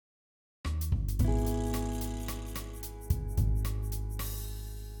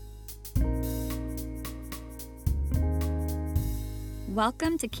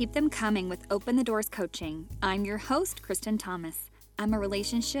Welcome to Keep Them Coming with Open the Doors Coaching. I'm your host, Kristen Thomas. I'm a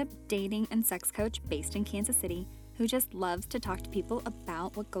relationship, dating, and sex coach based in Kansas City who just loves to talk to people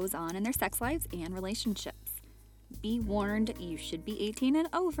about what goes on in their sex lives and relationships. Be warned, you should be 18 and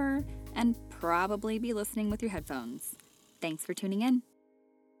over and probably be listening with your headphones. Thanks for tuning in.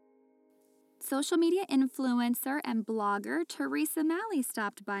 Social media influencer and blogger Teresa Malley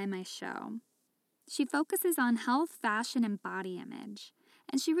stopped by my show. She focuses on health, fashion, and body image,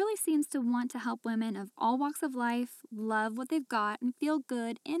 and she really seems to want to help women of all walks of life love what they've got and feel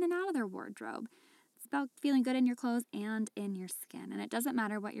good in and out of their wardrobe. It's about feeling good in your clothes and in your skin, and it doesn't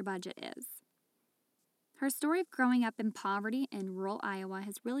matter what your budget is. Her story of growing up in poverty in rural Iowa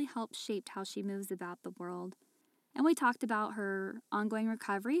has really helped shape how she moves about the world. And we talked about her ongoing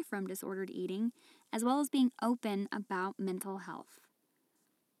recovery from disordered eating, as well as being open about mental health.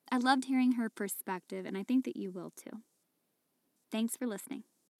 I loved hearing her perspective, and I think that you will too. Thanks for listening.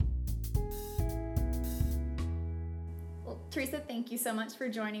 Well, Teresa, thank you so much for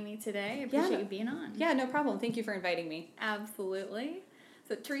joining me today. I appreciate you being on. Yeah, no problem. Thank you for inviting me. Absolutely.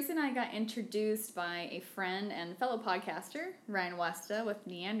 So Teresa and I got introduced by a friend and fellow podcaster, Ryan Westa, with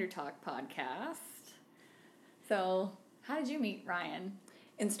Neandertalk Podcast. So how did you meet Ryan?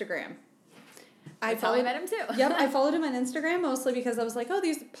 Instagram. That's how I met him too. Yep, I followed him on Instagram mostly because I was like, oh,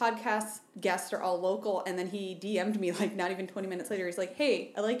 these podcast guests are all local. And then he DM'd me like not even 20 minutes later. He's like,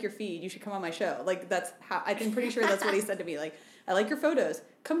 hey, I like your feed. You should come on my show. Like that's how, I'm pretty sure that's what he said to me. Like, I like your photos.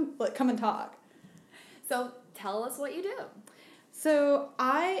 Come and talk. So tell us what you do. So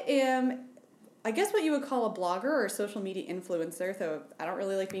I am, I guess what you would call a blogger or a social media influencer. So I don't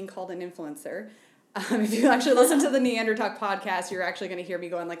really like being called an influencer. If you actually listen to the Neandertalk podcast, you're actually going to hear me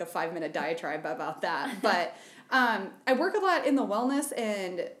go on like a 5-minute diatribe about that. But I work a lot in the wellness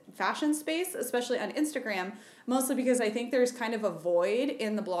and fashion space, especially on Instagram, mostly because I think there's kind of a void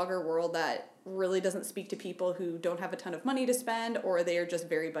in the blogger world that really doesn't speak to people who don't have a ton of money to spend or they are just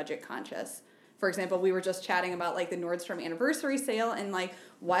very budget conscious. For example, we were just chatting about like the Nordstrom anniversary sale, and like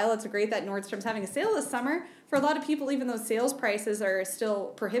while it's great that Nordstrom's having a sale this summer, for a lot of people, even those sales prices are still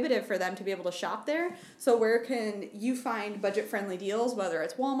prohibitive for them to be able to shop there. So where can you find budget-friendly deals, whether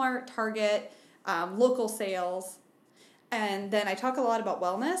it's Walmart, Target, local sales? And then I talk a lot about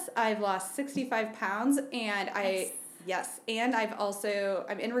wellness. I've lost 65 pounds, and I'm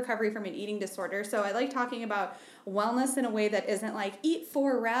in recovery from an eating disorder. So I like talking about wellness in a way that isn't like eat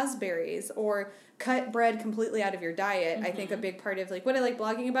 4 raspberries or cut bread completely out of your diet. Mm-hmm. I think a big part of like what I like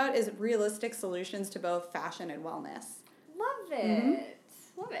blogging about is realistic solutions to both fashion and wellness. Love it.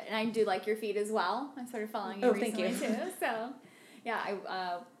 Mm-hmm. Love it. And I do like your feed as well. I'm sort of following you recently too. So yeah,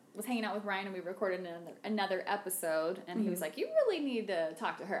 I was hanging out with Ryan and we recorded another episode and mm-hmm. he was like, you really need to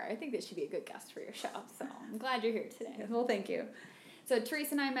talk to her. I think that she'd be a good guest for your show. So I'm glad you're here today. Well, thank you. So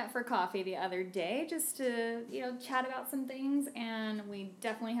Teresa and I met for coffee the other day just to, chat about some things, and we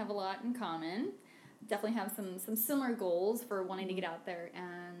definitely have a lot in common. Definitely have some similar goals for wanting to get out there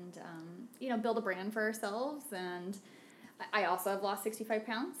and, build a brand for ourselves. And I also have lost 65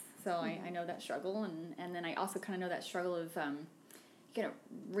 pounds, so I know that struggle. And then I also kind of know that struggle of,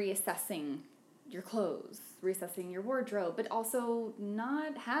 reassessing your clothes, reassessing your wardrobe, but also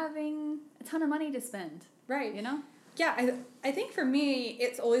not having a ton of money to spend. Right. Yeah, I think for me,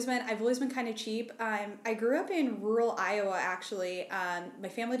 I've always been kind of cheap. I grew up in rural Iowa, actually. My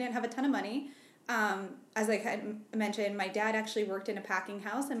family didn't have a ton of money. As I had mentioned, my dad actually worked in a packing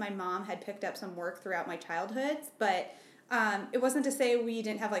house, and my mom had picked up some work throughout my childhood. But it wasn't to say we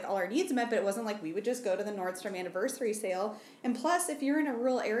didn't have like all our needs met, but it wasn't like we would just go to the Nordstrom anniversary sale. And plus, if you're in a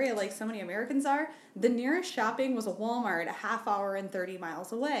rural area like so many Americans are, the nearest shopping was a Walmart a half hour and 30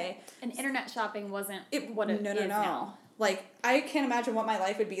 miles away. And internet shopping wasn't what it is No. now. Like, I can't imagine what my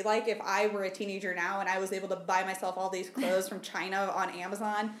life would be like if I were a teenager now and I was able to buy myself all these clothes from China on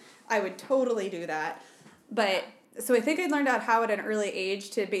Amazon. I would totally do that. But so I think I learned out how at an early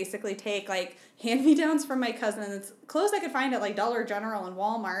age to basically take like hand-me-downs from my cousins, clothes I could find at like Dollar General and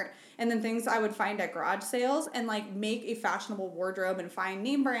Walmart, and then things I would find at garage sales, and like make a fashionable wardrobe and find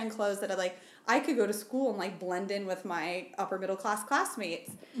name brand clothes that I could go to school and like blend in with my upper middle class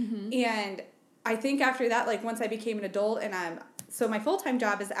classmates. Mm-hmm. And I think after that, like once I became an adult, and so my full-time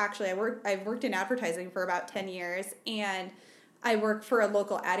job is actually I've worked in advertising for about 10 years, and I work for a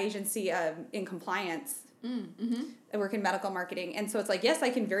local ad agency in compliance. Mm-hmm. I work in medical marketing. And so it's like, yes,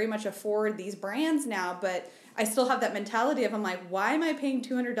 I can very much afford these brands now, but I still have that mentality of I'm like, why am I paying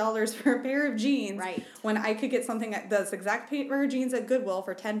 $200 for a pair of jeans when I could get something that's exact pair of jeans at Goodwill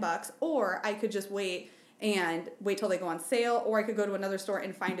for $10, or I could just wait till they go on sale, or I could go to another store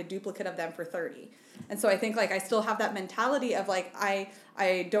and find a duplicate of them for $30. And so I think like I still have that mentality of like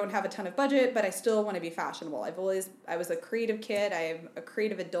I don't have a ton of budget, but I still want to be fashionable. I was a creative kid. I am a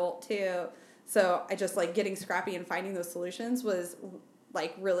creative adult too. So I just like getting scrappy and finding those solutions was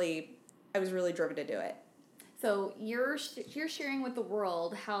like really, I was really driven to do it. So you're sharing with the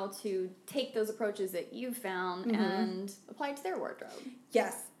world how to take those approaches that you've found and apply it to their wardrobe.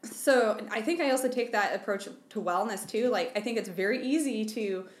 Yes. So I think I also take that approach to wellness too. Like I think it's very easy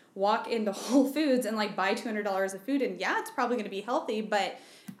to walk into Whole Foods and like buy $200 of food, and yeah, it's probably going to be healthy, but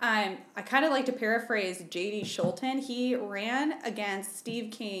I kind of like to paraphrase J.D. Scholten. He ran against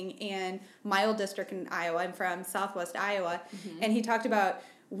Steve King in my old district in Iowa. I'm from Southwest Iowa, and he talked about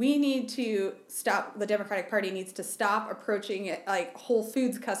we need to stop, the Democratic Party needs to stop approaching it like Whole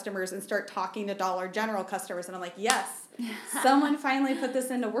Foods customers and start talking to Dollar General customers. And I'm like, yes, someone finally put this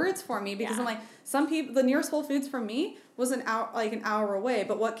into words for me, because I'm like, some people, the nearest Whole Foods from me was an hour away,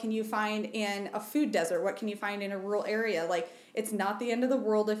 but what can you find in a food desert? What can you find in a rural area? Like, it's not the end of the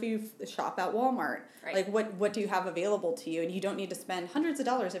world if you shop at Walmart. Right. Like, what do you have available to you? And you don't need to spend hundreds of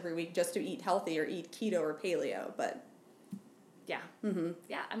dollars every week just to eat healthy or eat keto or paleo, but... Yeah.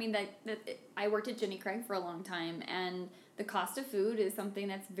 Yeah. I mean, I worked at Jenny Craig for a long time, and the cost of food is something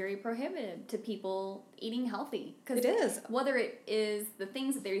that's very prohibitive to people eating healthy. It is. Whether it is the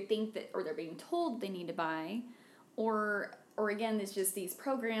things that they think that, or they're being told they need to buy, or again, it's just these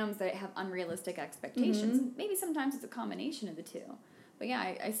programs that have unrealistic expectations. Maybe sometimes it's a combination of the two. But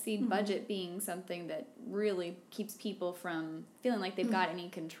yeah, I see budget being something that really keeps people from feeling like they've got any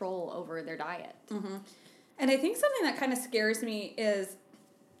control over their diet. And I think something that kind of scares me is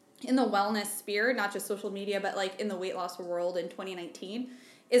in the wellness sphere, not just social media, but like in the weight loss world in 2019,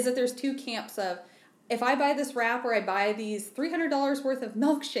 is that there's two camps of, if I buy this wrap or I buy these $300 worth of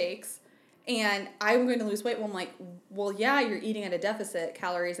milkshakes and I'm going to lose weight, well, I'm like, well, yeah, you're eating at a deficit,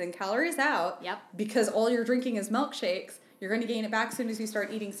 calories in, calories out. Yep. Because all you're drinking is milkshakes. You're going to gain it back as soon as you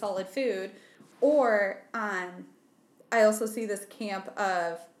start eating solid food. Or I also see this camp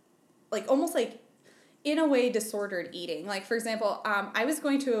of like almost like, in a way, disordered eating. Like, for example, I was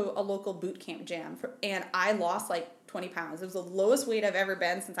going to a local boot camp gym, and I lost, like, 20 pounds. It was the lowest weight I've ever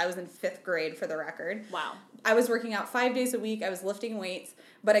been since I was in 5th grade, for the record. Wow. I was working out 5 days a week. I was lifting weights.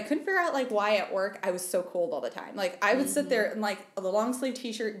 But I couldn't figure out, like, why at work I was so cold all the time. Like, I would sit there in, like, the long-sleeve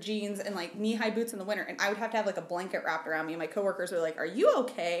T-shirt, jeans, and, like, knee-high boots in the winter, and I would have to have, like, a blanket wrapped around me. And my coworkers were like, are you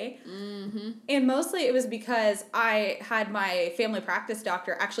okay? And mostly it was because I had my family practice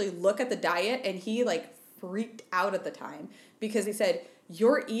doctor actually look at the diet, and he, like, freaked out at the time because he said,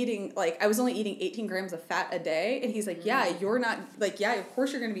 you're eating, like, I was only eating 18 grams of fat a day. And he's like, yeah, you're not, like, yeah, of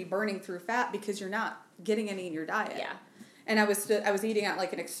course you're going to be burning through fat because you're not getting any in your diet. Yeah. And I was eating at,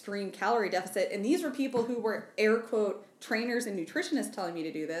 like, an extreme calorie deficit. And these were people who were, air quote, trainers and nutritionists telling me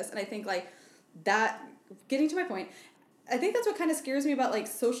to do this. And I think, like, that, getting to my point, I think that's what kind of scares me about, like,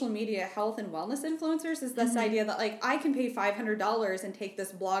 social media health and wellness influencers is this idea that, like, I can pay $500 and take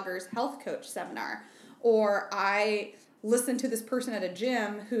this blogger's health coach seminar. Or I listen to this person at a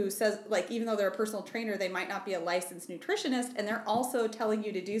gym who says, like, even though they're a personal trainer, they might not be a licensed nutritionist, and they're also telling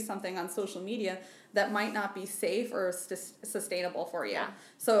you to do something on social media that might not be safe or sustainable for you. Yeah.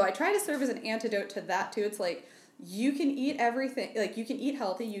 So I try to serve as an antidote to that, too. It's like, you can eat everything, like, you can eat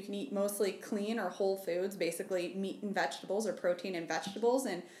healthy, you can eat mostly clean or whole foods, basically meat and vegetables or protein and vegetables,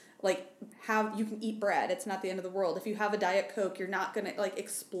 and like, you can eat bread. It's not the end of the world. If you have a Diet Coke, you're not going to, like,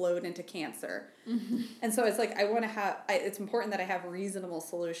 explode into cancer. And so it's like, it's important that I have reasonable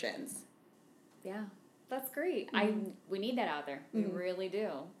solutions. Yeah, that's great. We need that out there. We really do.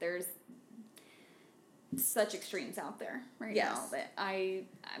 There's such extremes out there right now that I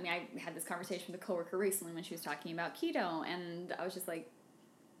had this conversation with a coworker recently when she was talking about keto, and I was just like,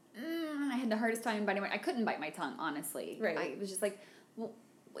 I had the hardest time biting I couldn't bite my tongue, honestly. Right. I was just like, well,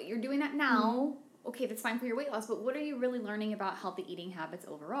 you're doing that now. Okay, that's fine for your weight loss, but what are you really learning about healthy eating habits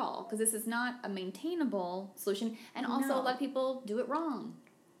overall? Because this is not a maintainable solution, and also a lot of people do it wrong.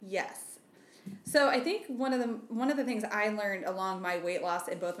 Yes. So I think one of the things I learned along my weight loss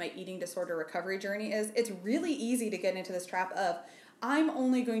and both my eating disorder recovery journey is it's really easy to get into this trap of, I'm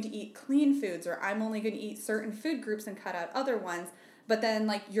only going to eat clean foods, or I'm only going to eat certain food groups and cut out other ones. But then,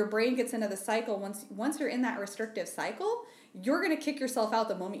 like, your brain gets into the cycle. Once you're in that restrictive cycle, you're going to kick yourself out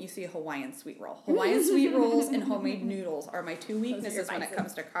the moment you see a Hawaiian sweet roll. Hawaiian sweet rolls and homemade noodles are my two weaknesses when it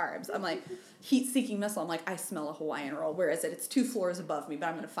comes to carbs. I'm like, heat-seeking missile. I'm like, I smell a Hawaiian roll. Where is it? It's 2 floors above me, but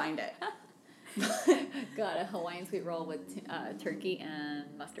I'm going to find it. Got a Hawaiian sweet roll with turkey and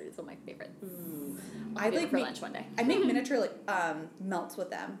mustard is one of my favorites. Ooh. I like for lunch one day. I make miniature, like, melts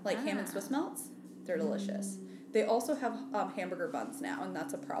with them, like ham and Swiss melts. They're delicious. they also have hamburger buns now, and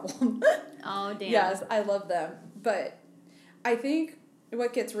that's a problem. Oh, damn. Yes, I love them. But I think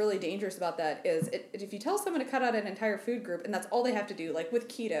what gets really dangerous about that is if you tell someone to cut out an entire food group, and that's all they have to do, like with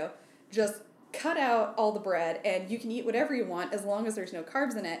keto, just cut out all the bread, and you can eat whatever you want as long as there's no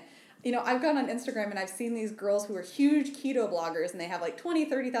carbs in it. You know, I've gone on Instagram and I've seen these girls who are huge keto bloggers and they have like 20,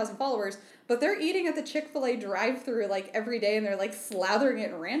 30,000 followers, but they're eating at the Chick-fil-A drive-thru like every day and they're like slathering it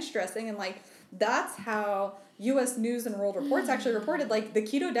in ranch dressing, and like that's how U.S. News and World Reports actually reported like the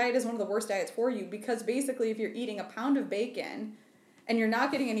keto diet is one of the worst diets for you, because basically if you're eating a pound of bacon and you're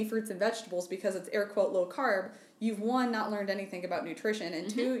not getting any fruits and vegetables because it's air quote low carb, you've one, not learned anything about nutrition, and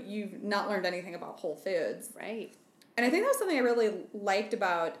two, you've not learned anything about whole foods. Right. And I think that's something I really liked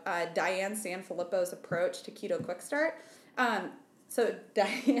about Diane Sanfilippo's approach to Keto Quick Start. So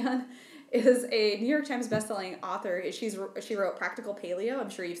Diane is a New York Times bestselling author. She wrote Practical Paleo. I'm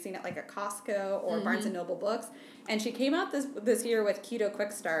sure you've seen it like at Costco or Barnes & Noble Books. And she came out this year with Keto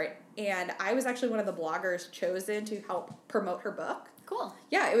Quick Start. And I was actually one of the bloggers chosen to help promote her book. Cool.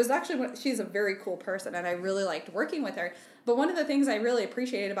 Yeah, it was actually, she's a very cool person and I really liked working with her. But one of the things I really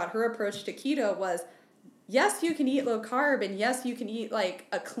appreciated about her approach to keto was, yes, you can eat low carb, and yes, you can eat like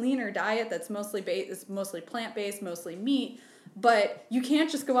a cleaner diet that's mostly plant-based, mostly meat, but you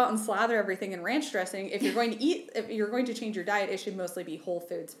can't just go out and slather everything in ranch dressing. If you're going to change your diet, it should mostly be whole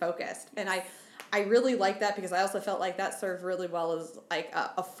foods focused. And I really like that because I also felt like that served really well as like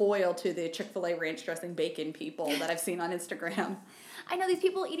a foil to the Chick-fil-A ranch dressing bacon people that I've seen on Instagram. I know these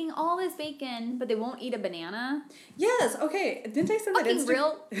people eating all this bacon, but they won't eat a banana. Yes, okay. Didn't I send that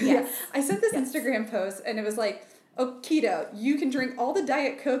real? Yes. I sent this Instagram post and it was like, oh, keto, you can drink all the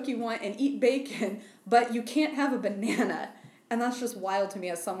Diet Coke you want and eat bacon, but you can't have a banana. And that's just wild to me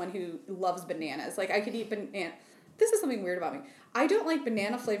as someone who loves bananas. Like, I could eat banana. This is something weird about me. I don't like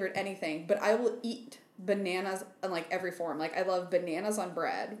banana flavored anything, but I will eat bananas in like every form. Like, I love bananas on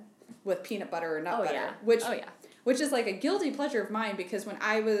bread with peanut butter or nut butter. Yeah. Which is like a guilty pleasure of mine, because when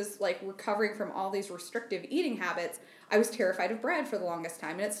I was like recovering from all these restrictive eating habits, I was terrified of bread for the longest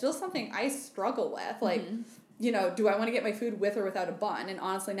time. And it's still something I struggle with. Like, you know, do I want to get my food with or without a bun? And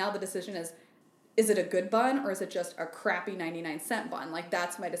honestly, now the decision is it a good bun or is it just a crappy 99-cent bun? Like,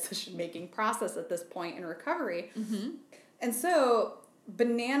 that's my decision-making process at this point in recovery. And so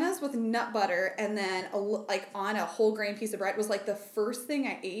bananas with nut butter and then like on a whole grain piece of bread was like the first thing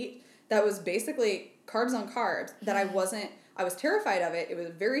I ate that was basically carbs on carbs that I was terrified of it. It was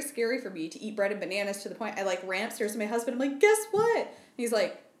very scary for me to eat bread and bananas, to the point I like ran upstairs to my husband. I'm like, guess what? And he's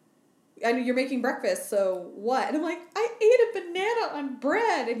like, I know you're making breakfast, so what? And I'm like, I ate a banana on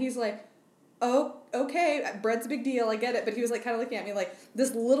bread. And he's like, oh, okay, bread's a big deal, I get it. But he was like kind of looking at me like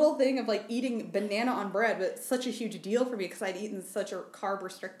this little thing of like eating banana on bread was such a huge deal for me because I'd eaten such a carb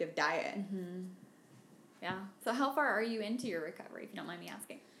restrictive diet. Yeah. So how far are you into your recovery, if you don't mind me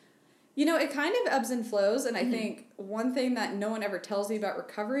asking? You know, it kind of ebbs and flows, and I think one thing that no one ever tells you about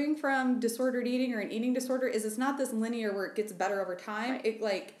recovering from disordered eating or an eating disorder is it's not this linear where it gets better over time.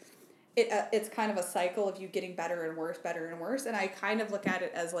 Right. It's kind of a cycle of you getting better and worse, and I kind of look at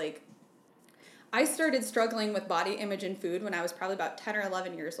it as like, I started struggling with body image and food when I was probably about 10 or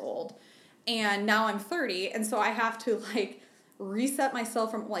 11 years old, and now I'm 30, and so I have to like reset myself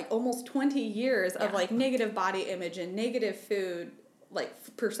from like almost 20 years of like negative body image and negative food,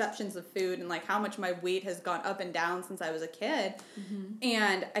 like perceptions of food, and like how much my weight has gone up and down since I was a kid.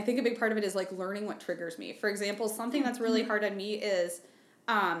 And I think a big part of it is like learning what triggers me. For example, something that's really hard on me is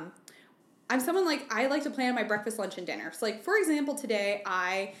I'm someone like, I like to plan my breakfast, lunch, and dinner. So like, for example, today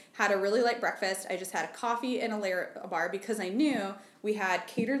I had a really light breakfast. I just had a coffee and a bar because I knew we had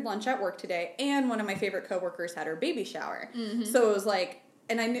catered lunch at work today, and one of my favorite coworkers had her baby shower. So it was like,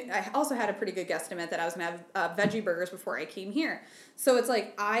 and I also had a pretty good guesstimate that I was going to have veggie burgers before I came here. So it's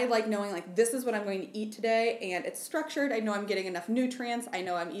like, I like knowing like this is what I'm going to eat today, and it's structured. I know I'm getting enough nutrients. I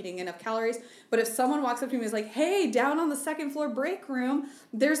know I'm eating enough calories. But if someone walks up to me and is like, hey, down on the second floor break room,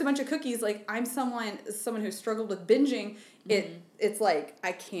 there's a bunch of cookies. Like, I'm someone who struggled with binging. It's like,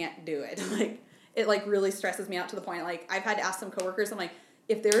 I can't do it. Like, it like really stresses me out to the point, like I've had to ask some coworkers, I'm like,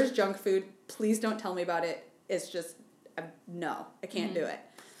 if there is junk food, please don't tell me about it. It's just, no, I can't do it.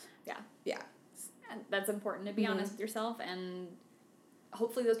 Yeah. And that's important to be honest with yourself, and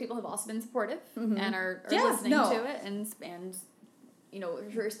hopefully those people have also been supportive and are listening to it and you know,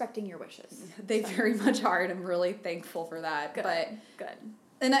 respecting your wishes. They very much are, and I'm really thankful for that. Good.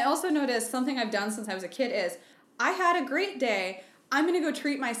 And I also noticed something I've done since I was a kid is I had a great day. I'm going to go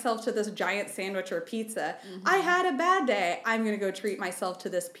treat myself to this giant sandwich or pizza. I had a bad day. I'm going to go treat myself to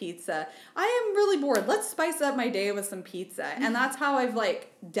this pizza. I am really bored. Let's spice up my day with some pizza. And that's how I've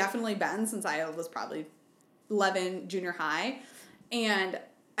like definitely been since I was probably 11 junior high. And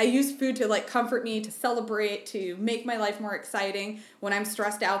I use food to like comfort me, to celebrate, to make my life more exciting. When I'm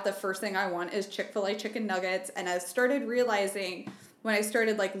stressed out, the first thing I want is Chick-fil-A chicken nuggets. And I started realizing when I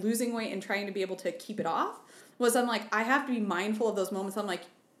started like losing weight and trying to be able to keep it off was I'm like, I have to be mindful of those moments. I'm like,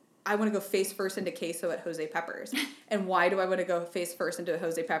 I want to go face first into queso at Jose Peppers. And why do I want to go face first into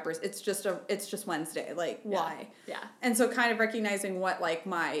Jose Peppers? It's just Wednesday. Like, why? Yeah. And so kind of recognizing what like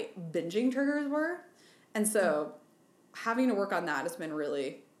my binging triggers were. And so having to work on that has been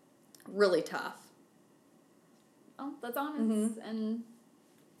really, really tough. Oh, that's honest. And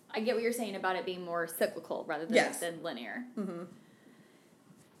I get what you're saying about it being more cyclical rather than linear. Mm-hmm.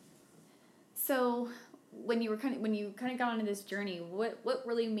 So when you kind of got onto this journey, what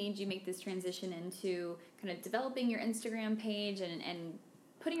really made you make this transition into kind of developing your Instagram page and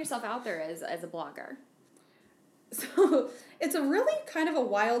putting yourself out there as a blogger? So it's a really kind of a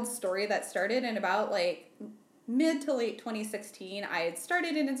wild story that started in about like mid to late 2016. I had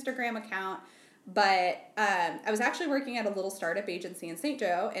started an Instagram account, but I was actually working at a little startup agency in St.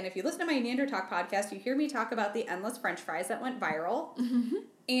 Joe. And if you listen to my Neander Talk podcast, you hear me talk about the endless French fries that went viral. Mm-hmm.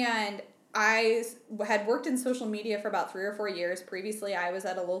 And I had worked in social media for about 3 or 4 years. Previously, I was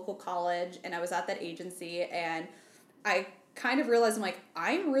at a local college and I was at that agency, and I kind of realized I'm like,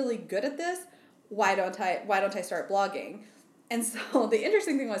 I'm really good at this. Why don't I start blogging? And so the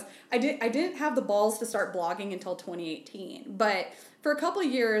interesting thing was I didn't have the balls to start blogging until 2018. But for a couple of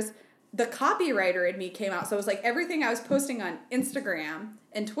years, the copywriter in me came out. So it was like everything I was posting on Instagram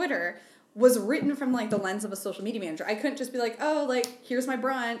and Twitter was written from like the lens of a social media manager. I couldn't just be like, oh, like here's my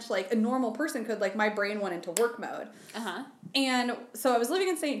brunch, like a normal person could. Like my brain went into work mode. And so I was living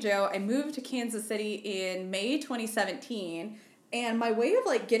in St. Joe. I moved to Kansas City in May 2017. And my way of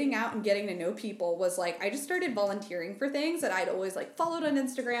like getting out and getting to know people was like I just started volunteering for things that I'd always like followed on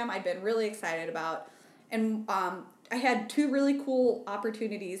Instagram. I'd been really excited about. And I had 2 really cool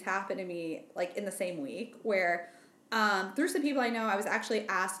opportunities happen to me like in the same week where through some people I know, I was actually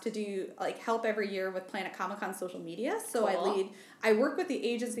asked to do like help every year with Planet Comic-Con social media. So cool. I work with the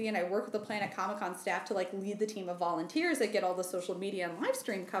agency and I work with the Planet Comic-Con staff to like lead the team of volunteers that get all the social media and live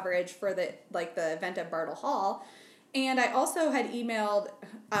stream coverage for the event at Bartle Hall. And I also had emailed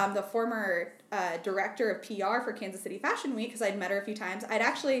the former director of PR for Kansas City Fashion Week because I'd met her a few times.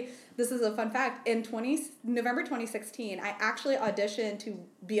 This is a fun fact, in November 2016, I actually auditioned to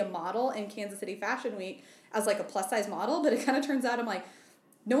be a model in Kansas City Fashion Week as like a plus-size model, but it kind of turns out I'm like,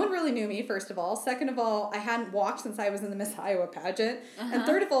 no one really knew me, first of all. Second of all, I hadn't walked since I was in the Miss Iowa pageant. And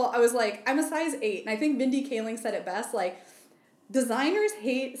third of all, I was like, I'm a size 8. And I think Mindy Kaling said it best, like, designers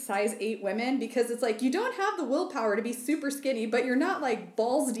hate size 8 women because it's like you don't have the willpower to be super skinny, but you're not like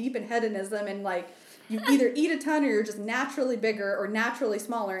balls deep in hedonism and like you either eat a ton or you're just naturally bigger or naturally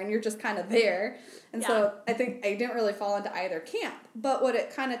smaller and you're just kind of there. And so I think I didn't really fall into either camp. But what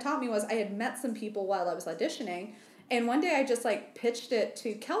it kind of taught me was I had met some people while I was auditioning, and one day I just like pitched it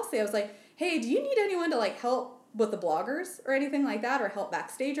to Kelsey. I was like, hey, do you need anyone to like help with the bloggers or anything like that or help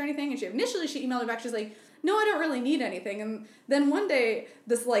backstage or anything? And she emailed me back. She's like, no, I don't really need anything. And then one day,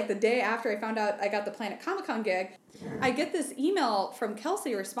 the day after I found out I got the Planet Comic-Con gig, I get this email from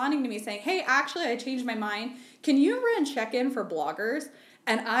Kelsey responding to me saying, hey, actually, I changed my mind. Can you run check-in for bloggers?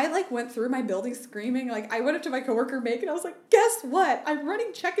 And I like went through my building screaming. Like I went up to my coworker Meg and I was like, guess what? I'm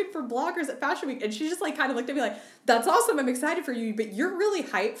running check-in for bloggers at Fashion Week. And she just like kind of looked at me like, that's awesome. I'm excited for you, but you're really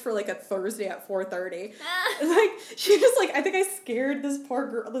hyped for like a Thursday at 4:30. Like she just like, I think I scared this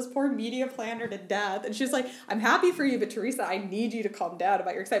poor media planner to death. And she's like, I'm happy for you, but Teresa, I need you to calm down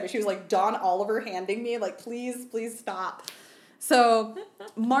about your excitement. She was like John Oliver handing me like, please stop. So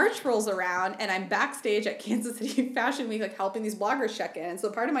March rolls around and I'm backstage at Kansas City Fashion Week, like helping these bloggers check in. And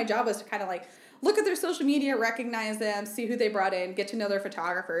so part of my job was to kind of like look at their social media, recognize them, see who they brought in, get to know their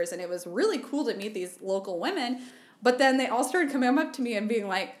photographers. And it was really cool to meet these local women. But then they all started coming up to me and being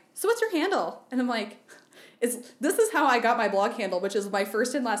like, so what's your handle? And I'm like, this is how I got my blog handle, which is my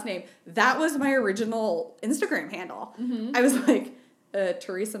first and last name. That was my original Instagram handle. Mm-hmm. I was like,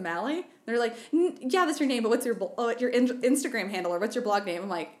 Teresa Malley? They're like, yeah, that's your name, but what's your Instagram handle or what's your blog name? I'm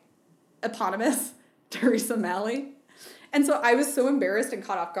like, eponymous, Teresa Malley. And so I was so embarrassed and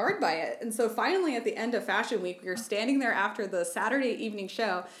caught off guard by it. And so finally at the end of Fashion Week, we were standing there after the Saturday evening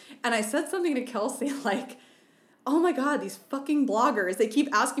show, and I said something to Kelsey like, oh my God, these fucking bloggers, they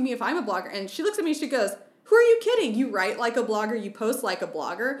keep asking me if I'm a blogger. And she looks at me, she goes, who are you kidding? You write like a blogger, you post like a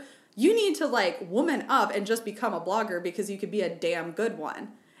blogger. You need to like woman up and just become a blogger because you could be a damn good one.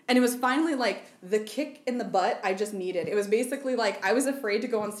 And it was finally like the kick in the butt I just needed. It was basically like I was afraid to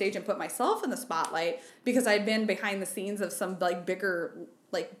go on stage and put myself in the spotlight because I'd been behind the scenes of some like bigger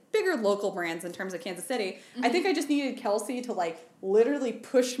like bigger local brands in terms of Kansas City. I think I just needed Kelsey to like literally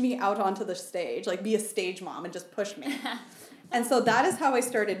push me out onto the stage, like be a stage mom and just push me. And so that is how I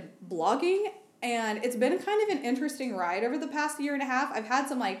started blogging. And it's been kind of an interesting ride over the past year and a half. I've had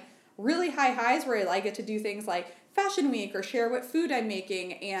some like really high highs where I get to do things like Fashion Week or share what food I'm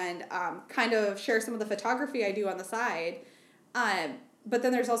making and kind of share some of the photography I do on the side. But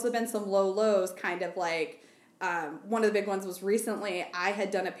then there's also been some low lows, kind of like one of the big ones was recently I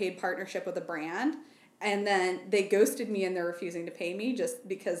had done a paid partnership with a brand and then they ghosted me and they're refusing to pay me just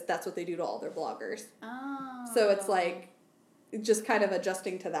because that's what they do to all their bloggers. Oh. So it's like just kind of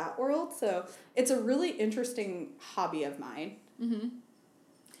adjusting to that world. So it's a really interesting hobby of mine. Mm-hmm.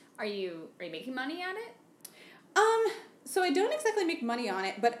 Are you making money at it? So I don't exactly make money on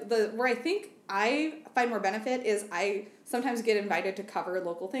it, but where I think I find more benefit is I sometimes get invited to cover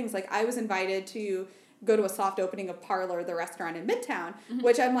local things. Like I was invited to go to a soft opening of Parlor, the restaurant in Midtown,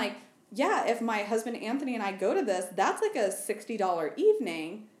 which I'm like, yeah, if my husband Anthony and I go to this, that's like a $60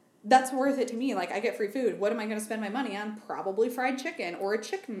 evening. That's worth it to me. Like I get free food. What am I going to spend my money on? Probably fried chicken or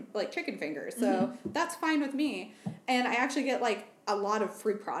chicken fingers. So that's fine with me. And I actually get like a lot of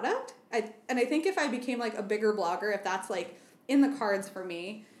free product. I think if I became like a bigger blogger, if that's like in the cards for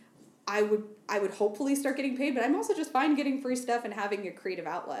me, I would hopefully start getting paid, but I'm also just fine getting free stuff and having a creative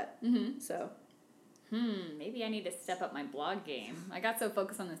outlet. So Maybe I need to step up my blog game. I got so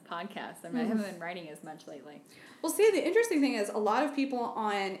focused on this podcast. I haven't been writing as much lately. Well, see, the interesting thing is a lot of people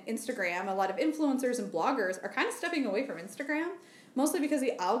on Instagram, a lot of influencers and bloggers are kind of stepping away from Instagram, mostly because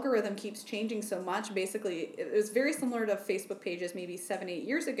the algorithm keeps changing so much. Basically, it was very similar to Facebook pages maybe 7-8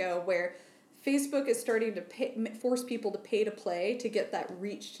 years ago, where Facebook is starting to force people to pay to play to get that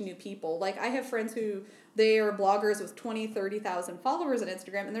reach to new people. Like, I have friends who, they are bloggers with 20, 30,000 followers on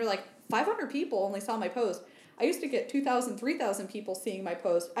Instagram, and they're like, 500 people only saw my post. I used to get 2,000, 3,000 people seeing my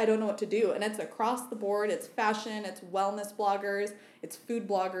post. I don't know what to do. And it's across the board. It's fashion, it's wellness bloggers, it's food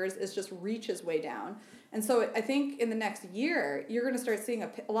bloggers. It's just reach is way down. And so I think in the next year, you're going to start seeing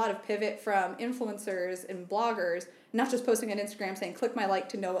a lot of pivot from influencers and bloggers, not just posting on Instagram saying, click my like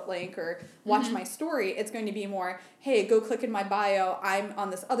to know it link or watch my story. It's going to be more, hey, go click in my bio. I'm on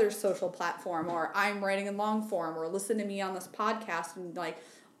this other social platform, or I'm writing in long form, or listen to me on this podcast, and like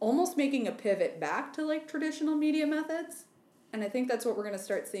almost making a pivot back to like traditional media methods. And I think that's what we're going to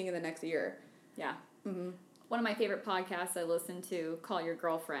start seeing in the next year. Yeah. Mm-hmm. One of my favorite podcasts I listened to, Call Your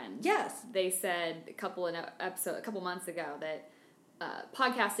Girlfriend. Yes. They said a couple months ago that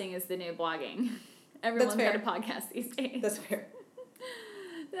podcasting is the new blogging. Everyone's got a podcast these days. That's fair.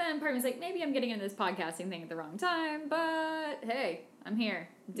 Then part of me's like, maybe I'm getting into this podcasting thing at the wrong time, but hey, I'm here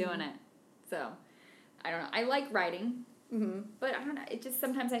doing it. So, I don't know. I like writing, but I don't know. It just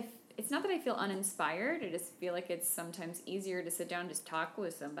sometimes it's not that I feel uninspired. I just feel like it's sometimes easier to sit down and just talk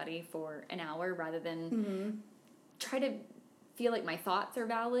with somebody for an hour rather than try to feel like my thoughts are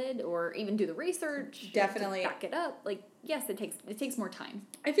valid or even do the research. Definitely. To back it up. Like, yes, it takes more time.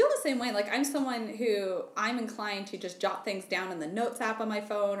 I feel the same way. Like, I'm someone who I'm inclined to just jot things down in the Notes app on my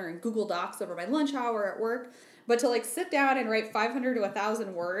phone or in Google Docs over my lunch hour at work. But to, like, sit down and write 500 to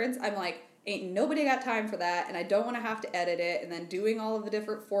 1,000 words, I'm like, ain't nobody got time for that, and I don't want to have to edit it, and then doing all of the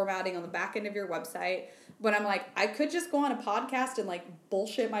different formatting on the back end of your website. But I'm like, I could just go on a podcast and, like,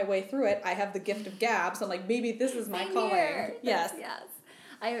 bullshit my way through it. I have the gift of gab, so I'm like, maybe this is my calling. Yes. Yes.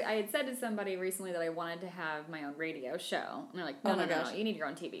 I had said to somebody recently that I wanted to have my own radio show. And they're like, no, you need your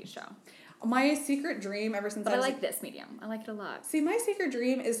own TV show. My secret dream ever since I like this medium. I like it a lot. See, my secret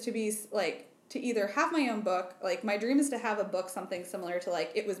dream is to be, like, to either have my own book, like, my dream is to have a book something similar to,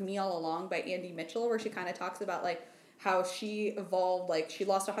 like, It Was Me All Along by Andy Mitchell, where she kind of talks about, like, how she evolved, like, she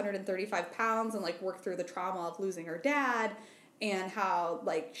lost 135 pounds and, like, worked through the trauma of losing her dad, and how,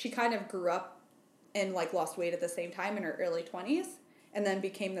 like, she kind of grew up and, like, lost weight at the same time in her early 20s, and then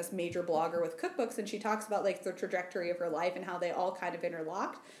became this major blogger with cookbooks, and she talks about, like, the trajectory of her life and how they all kind of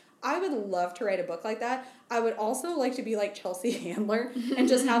interlocked. I would love to write a book like that. I would also like to be like Chelsea Handler and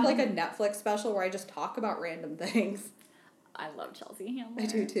just have like a Netflix special where I just talk about random things. I love Chelsea Handler. I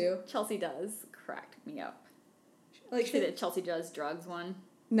do too. Chelsea Does crack me up. Like, see the Chelsea Does Drugs one?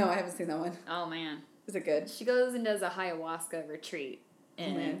 No, I haven't seen that one. Oh man. Is it good? She goes and does a ayahuasca retreat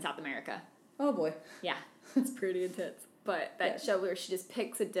in South America. Oh boy. Yeah. It's pretty intense. But that show where she just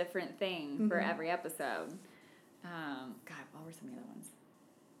picks a different thing for every episode. God, what were some of the other ones?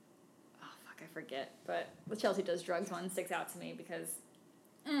 I forget, but the Chelsea Does Drugs one sticks out to me because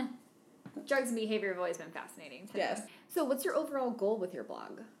drugs and behavior have always been fascinating to me. Yes. So what's your overall goal with your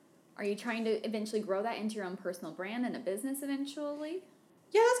blog? Are you trying to eventually grow that into your own personal brand and a business eventually?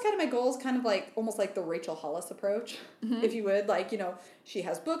 Yeah, that's kind of my goal, is kind of like almost like the Rachel Hollis approach, if you would. Like, she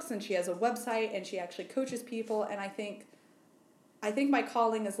has books and she has a website and she actually coaches people. And I think my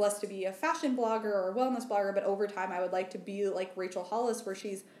calling is less to be a fashion blogger or a wellness blogger, but over time I would like to be like Rachel Hollis, where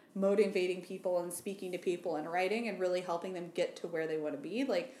she's motivating people and speaking to people and writing and really helping them get to where they want to be.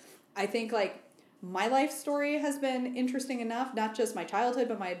 Like, I think like my life story has been interesting enough, not just my childhood,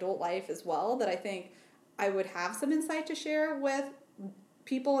 but my adult life as well, that I think I would have some insight to share with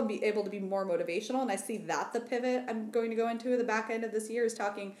people and be able to be more motivational. And I see that the pivot I'm going to go into at the back end of this year is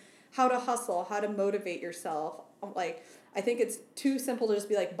talking how to hustle, how to motivate yourself. Like, I think it's too simple to just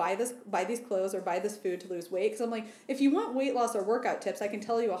be like, buy these clothes or buy this food to lose weight. Because I'm like, if you want weight loss or workout tips, I can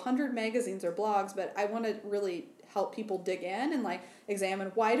tell you 100 magazines or blogs, but I want to really help people dig in and like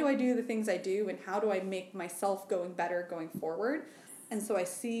examine, why do I do the things I do and how do I make myself going better going forward. And so I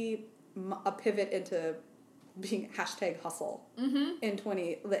see a pivot into being #hustle in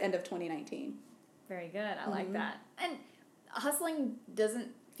the end of 2019. Very good. I like that. And hustling doesn't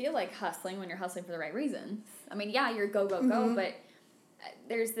feel like hustling when you're hustling for the right reasons. I mean, yeah, you're go, but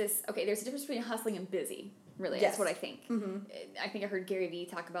there's a difference between hustling and busy, really. Yes. That's what I think. I think I heard Gary Vee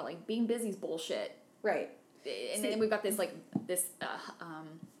talk about, like, being busy is bullshit. Right. And then we've got this, like,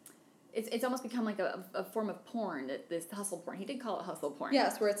 it's almost become like a form of porn, this hustle porn. He did call it hustle porn.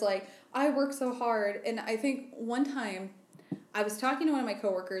 Yes, where it's like, I work so hard. And I think one time I was talking to one of my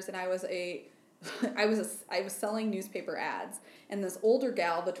coworkers, and I was selling newspaper ads, and this older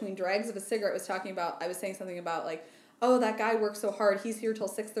gal between drags of a cigarette I was saying something about like, oh, that guy works so hard, he's here till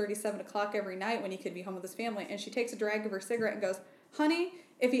 6:30, 7 o'clock every night when he could be home with his family. And she takes a drag of her cigarette and goes, honey,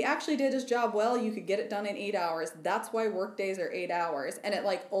 if he actually did his job well, you could get it done in 8 hours. That's why work days are 8 hours. And it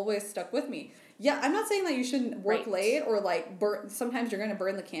like always stuck with me. Yeah, I'm not saying that you shouldn't work late or like sometimes you're going to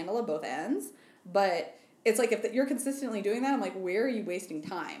burn the candle at both ends, but it's like if you're consistently doing that, I'm like, where are you wasting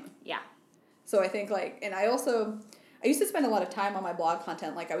time? Yeah. So I think like, and I used to spend a lot of time on my blog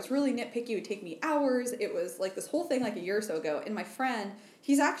content. Like, I was really nitpicky. It would take me hours. It was like this whole thing like a year or so ago. And my friend,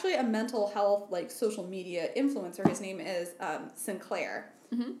 he's actually a mental health, like, social media influencer. His name is Sinclair.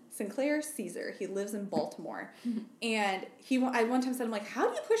 Sinclair Caesar. He lives in Baltimore. And I one time said, I'm like, how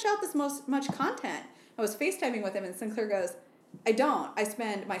do you push out this much content? I was FaceTiming with him, and Sinclair goes, I don't. I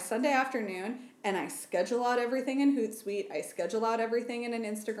spend my Sunday afternoon, and I schedule out everything in Hootsuite. I schedule out everything in an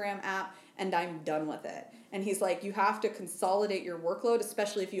Instagram app, and I'm done with it. And he's like, you have to consolidate your workload,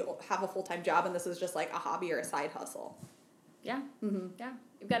 especially if you have a full-time job and this is just like a hobby or a side hustle. Yeah. Yeah.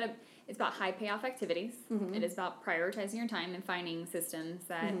 It's about high payoff activities. It is about prioritizing your time and finding systems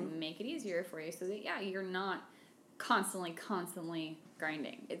that make it easier for you so that, yeah, you're not constantly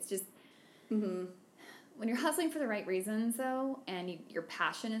grinding. It's just, when you're hustling for the right reasons, though, and your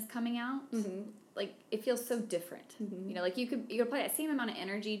passion is coming out, like, it feels so different. Like, you could apply that same amount of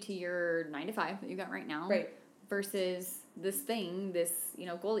energy to your 9 to 5 that you got right now. Right. Versus this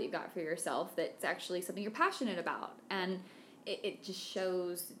goal that you got for yourself that's actually something you're passionate about. And it just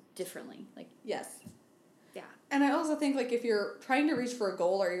shows differently. Like, yes. Yeah. And I also think, like, if you're trying to reach for a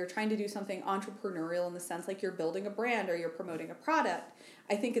goal or you're trying to do something entrepreneurial in the sense, like, you're building a brand or you're promoting a product,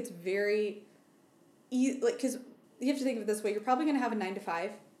 I think it's very because you have to think of it this way. You're probably going to have a 9 to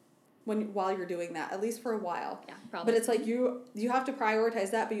 5 while you're doing that, at least for a while. Yeah, probably. But it's like you have to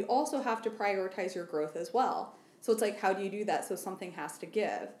prioritize that, but you also have to prioritize your growth as well. So it's like, how do you do that? So something has to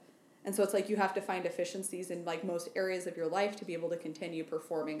give. And so it's like you have to find efficiencies in like most areas of your life to be able to continue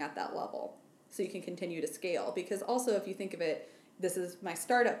performing at that level. So you can continue to scale. Because also, if you think of it, this is my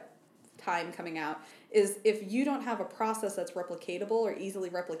startup time coming out, is if you don't have a process that's replicatable or easily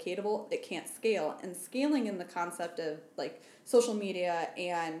replicatable, it can't scale. And scaling in the concept of like social media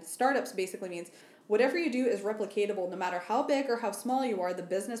and startups basically means whatever you do is replicatable. No matter how big or how small you are, the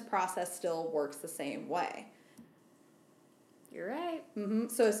business process still works the same way. You're right.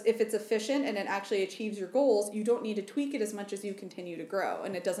 So if it's efficient and it actually achieves your goals, you don't need to tweak it as much as you continue to grow.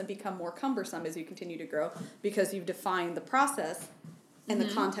 And it doesn't become more cumbersome as you continue to grow because you've defined the process and the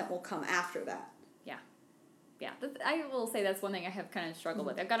content will come after that. Yeah, I will say that's one thing I have kind of struggled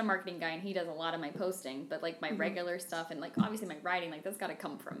with. I've got a marketing guy, and he does a lot of my posting, but, like, my regular stuff and, like, obviously my writing, like, that's got to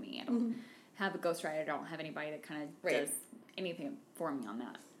come from me. I don't have a ghostwriter. I don't have anybody that kind of does anything for me on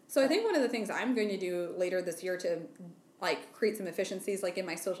that. So I think one of the things I'm going to do later this year to, like, create some efficiencies, like, in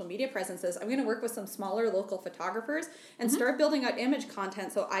my social media presence is I'm going to work with some smaller local photographers and start building out image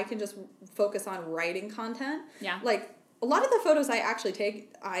content so I can just focus on writing content. Yeah. Like, a lot of the photos I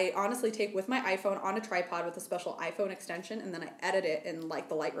honestly take with my iPhone on a tripod with a special iPhone extension, and then I edit it in, like,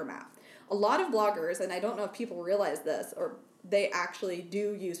 the Lightroom app. A lot of bloggers, and I don't know if people realize this, or they actually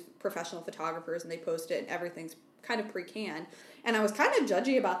do use professional photographers, and they post it, and everything's kind of pre-canned. And I was kind of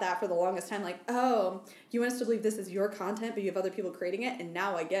judgy about that for the longest time. Like, oh, you want us to believe this is your content, but you have other people creating it? And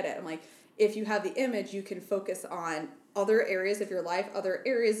now I get it. I'm like, if you have the image, you can focus on other areas of your life, other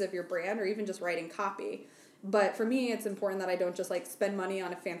areas of your brand, or even just writing copy. But for me, it's important that I don't just like spend money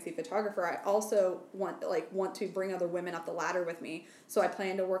on a fancy photographer. I also want to bring other women up the ladder with me. So I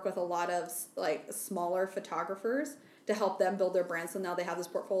plan to work with a lot of like smaller photographers to help them build their brand. So now they have this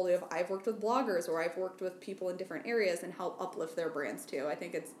portfolio of I've worked with bloggers or I've worked with people in different areas and help uplift their brands too. I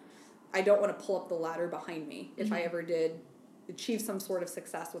think I don't want to pull up the ladder behind me if I ever did achieve some sort of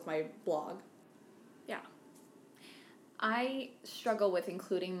success with my blog. Yeah. I struggle with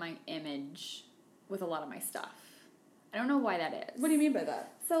including my image with a lot of my stuff. I don't know why that is. What do you mean by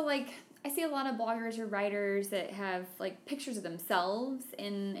that? So, like, I see a lot of bloggers or writers that have, like, pictures of themselves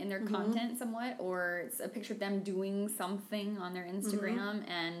in their content somewhat, or it's a picture of them doing something on their Instagram,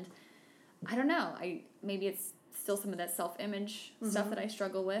 and I don't know. Maybe it's still some of that self-image stuff that I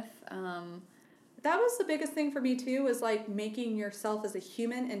struggle with. That was the biggest thing for me, too, was, like, making yourself as a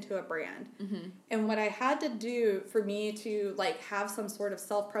human into a brand. And what I had to do for me to, like, have some sort of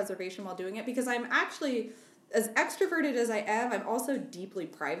self-preservation while doing it, because I'm actually, as extroverted as I am, I'm also deeply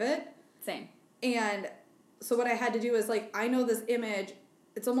private. Same. And so what I had to do is, like, I know this image,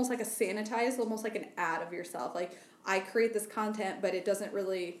 it's almost like a sanitized, almost like an ad of yourself. Like, I create this content, but it doesn't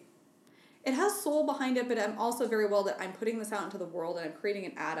really... It has soul behind it, but I'm also very well that I'm putting this out into the world and I'm creating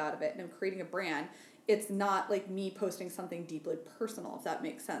an ad out of it and I'm creating a brand. It's not like me posting something deeply personal, if that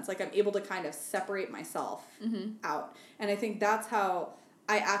makes sense. Like I'm able to kind of separate myself out. And I think that's how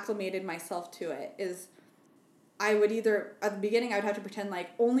I acclimated myself to it is I would either, at the beginning, I would have to pretend like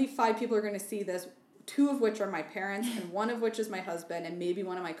only 5 people are going to see this, 2 of which are my parents and 1 of which is my husband and maybe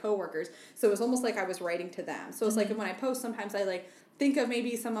one of my coworkers. So it was almost like I was writing to them. So it's like when I post, sometimes I like think of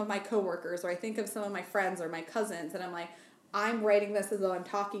maybe some of my coworkers or I think of some of my friends or my cousins and I'm like, I'm writing this as though I'm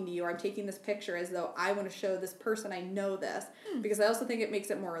talking to you or I'm taking this picture as though I want to show this person I know this because I also think it makes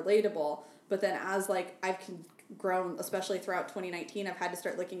it more relatable. But then as like I've grown, especially throughout 2019, I've had to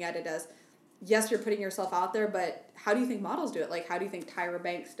start looking at it as, yes, you're putting yourself out there, but how do you think models do it? Like, how do you think Tyra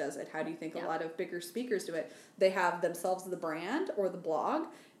Banks does it? How do you think a lot of bigger speakers do it? They have themselves the brand or the blog,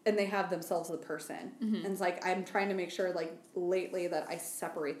 and they have themselves the person. And it's like, I'm trying to make sure, like, lately that I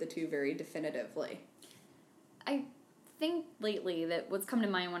separate the two very definitively. I think lately that what's come to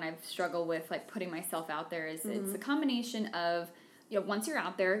mind when I've struggled with, like, putting myself out there is it's a combination of, you know, once you're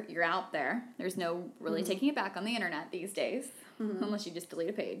out there, you're out there. There's no really taking it back on the internet these days, unless you just delete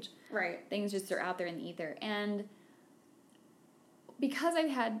a page. Right. Things just are out there in the ether. And because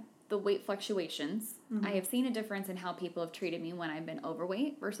I've had the weight fluctuations, I have seen a difference in how people have treated me when I've been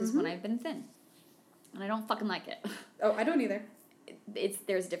overweight versus when I've been thin. And I don't fucking like it. Oh, I don't either.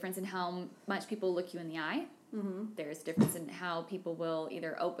 There's a difference in how much people look you in the eye. There's a difference in how people will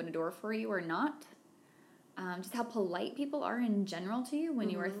either open a door for you or not. Just how polite people are in general to you when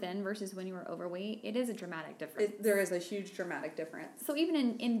you are thin versus when you are overweight. It is a dramatic difference. There is a huge dramatic difference. So even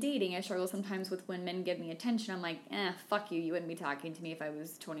in dating, I struggle sometimes with when men give me attention. I'm like, fuck you. You wouldn't be talking to me if I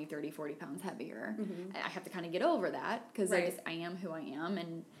was 20, 30, 40 pounds heavier. I have to kind of get over that because I am who I am.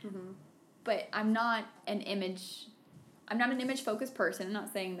 And but I'm not an image focused person. I'm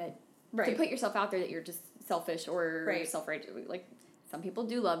not saying that to put yourself out there that you're just selfish or self-righteous. Like some people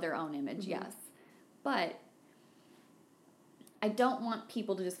do love their own image, yes. But I don't want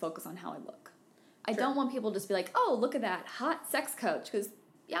people to just focus on how I look. I don't want people to just be like, oh, look at that hot sex coach. Because,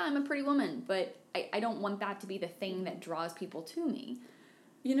 yeah, I'm a pretty woman. But I don't want that to be the thing that draws people to me.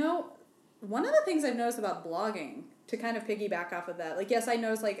 You know, one of the things I've noticed about blogging, to kind of piggyback off of that, like, yes, I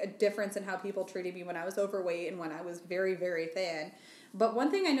noticed, like, a difference in how people treated me when I was overweight and when I was very, very thin. But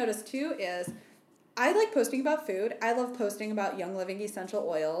one thing I noticed, too, is I like posting about food. I love posting about Young Living essential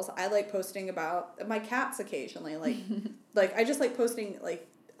oils. I like posting about my cats occasionally. Like, I just like posting, like,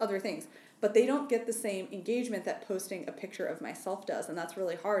 other things. But they don't get the same engagement that posting a picture of myself does. And that's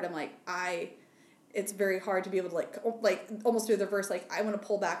really hard. I'm like, it's very hard to be able to, like almost do the reverse. Like, I want to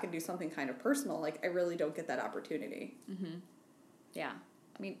pull back and do something kind of personal. Like, I really don't get that opportunity. Yeah.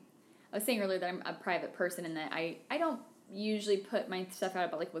 I mean, I was saying earlier that I'm a private person and that I don't usually put my stuff out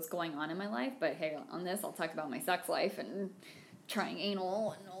about like what's going on in my life, but hey, on this I'll talk about my sex life and trying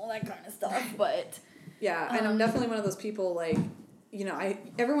anal and all that kind of stuff. But yeah, and I'm definitely one of those people, like, you know,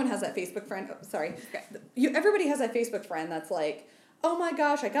 everyone has that Facebook friend. Oh, sorry, everybody has that Facebook friend that's like, oh my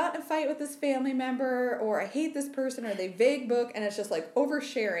gosh, I got in a fight with this family member, or I hate this person, or they vague book, and it's just like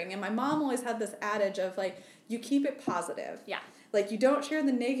oversharing. And my mom always had this adage of like, you keep it positive. Yeah. Like, you don't share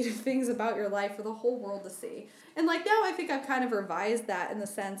the negative things about your life for the whole world to see. And, like, now I think I've kind of revised that in the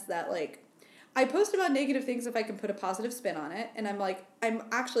sense that, like, I post about negative things if I can put a positive spin on it, and I'm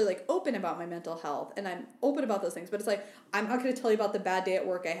actually like open about my mental health, and I'm open about those things, but it's like, I'm not going to tell you about the bad day at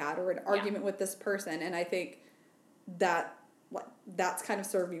work I had or an argument with this person, and I think that like that's kind of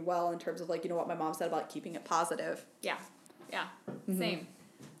served me well in terms of like, you know what my mom said about keeping it positive. Yeah. Same.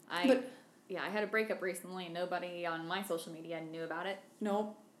 I had a breakup recently and nobody on my social media knew about it.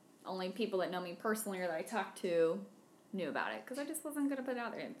 Nope. Only people that know me personally or that I talk to knew about it because I just wasn't going to put it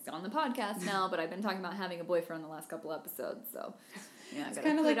out there. It's on the podcast now, but I've been talking about having a boyfriend the last couple episodes, so yeah, I got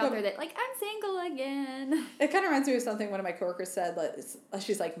to put it out there that, like, I'm single again. It kind of reminds me of something one of my coworkers said, like,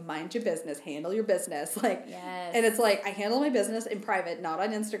 she's like, mind your business, handle your business, like, yes. And it's like, I handle my business in private, not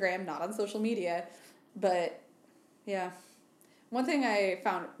on Instagram, not on social media, but, yeah. One thing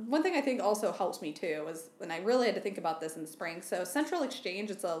I think also helps me too was, and I really had to think about this in the spring, so Central Exchange,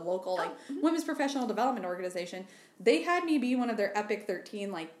 it's a local women's professional development organization, they had me be one of their Epic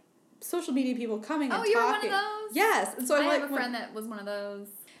 13 like social media people coming and talking. Oh, you were one of those? Yes. And so I have a friend that was one of those.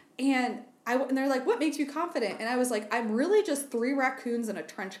 And they're like, what makes you confident? And I was like, I'm really just 3 raccoons in a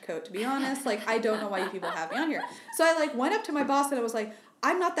trench coat, to be honest. Like, I don't know why you people have me on here. So I like went up to my boss and I was like,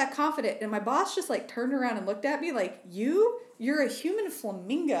 I'm not that confident. And my boss just like turned around and looked at me like, you're a human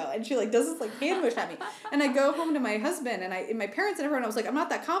flamingo. And she like does this like hand wish at me. And I go home to my husband and my parents and everyone, I was like, I'm not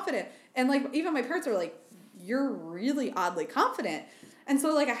that confident. And like, even my parents are like, you're really oddly confident. And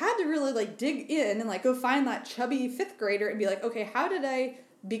so like, I had to really like dig in and like go find that chubby 5th grader and be like, okay, how did I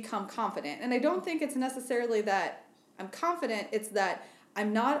become confident? And I don't think it's necessarily that I'm confident. It's that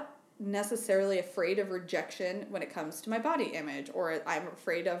I'm not necessarily afraid of rejection when it comes to my body image, or I'm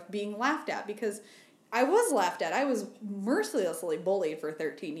afraid of being laughed at, because I was laughed at. I was mercilessly bullied for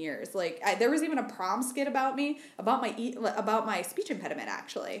 13 years. Like there was even a prom skit about me, about my speech impediment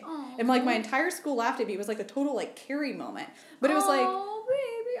actually. Aww. And like my entire school laughed at me. It was like a total like Carrie moment. But it was like, oh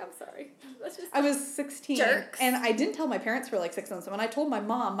baby, I'm sorry. I was 16. Jerks. And I didn't tell my parents for like 6 months. And when I told my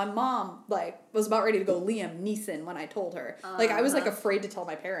mom like was about ready to go Liam Neeson when I told her. Like I was like afraid to tell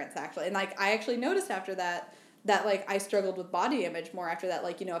my parents actually. And like I actually noticed after that like I struggled with body image more after that.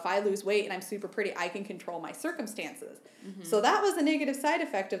 Like, you know, if I lose weight and I'm super pretty, I can control my circumstances. Mm-hmm. So that was a negative side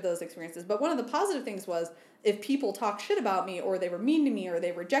effect of those experiences. But one of the positive things was if people talked shit about me, or they were mean to me, or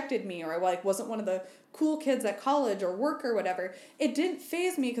they rejected me, or I like wasn't one of the cool kids at college or work or whatever, it didn't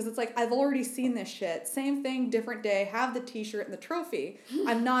faze me because it's like, I've already seen this shit. Same thing, different day, have the t-shirt and the trophy.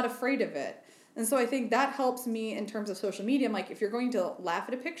 I'm not afraid of it. And so I think that helps me in terms of social media. I'm like, if you're going to laugh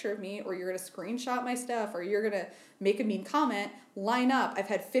at a picture of me, or you're going to screenshot my stuff, or you're going to make a mean comment, line up. I've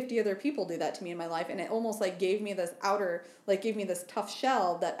had 50 other people do that to me in my life, and it almost like gave me this tough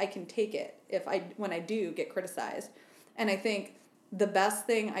shell that I can take it when I do get criticized. And I think the best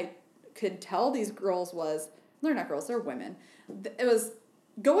thing I could tell these girls was, they're not girls, they're women. It was,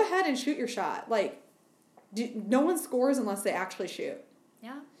 go ahead and shoot your shot. Like, no one scores unless they actually shoot.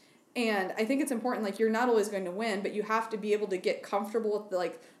 Yeah. And I think it's important, like, you're not always going to win, but you have to be able to get comfortable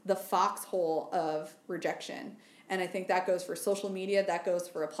with, the foxhole of rejection. And I think that goes for social media. That goes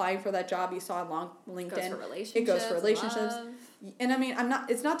for applying for that job you saw on LinkedIn. It goes for relationships. Love. And I mean,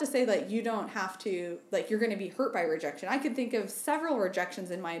 it's not to say that you don't have to, like, you're going to be hurt by rejection. I can think of several rejections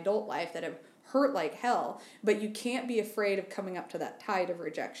in my adult life that have hurt like hell, but you can't be afraid of coming up to that tide of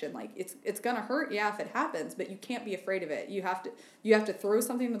rejection. Like, it's gonna hurt, yeah, if it happens, but you can't be afraid of it. You have to throw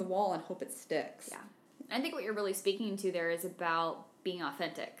something to the wall and hope it sticks. Yeah. I think what you're really speaking to there is about being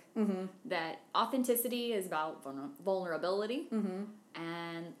authentic. Mm-hmm. That authenticity is about vulnerability. Mm-hmm.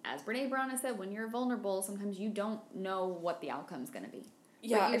 And as Brene Brown has said, when you're vulnerable, sometimes you don't know what the outcome's going to be.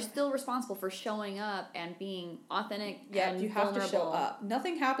 Yeah, but you're still responsible for showing up and being authentic. Yeah, and you have vulnerable. to show up.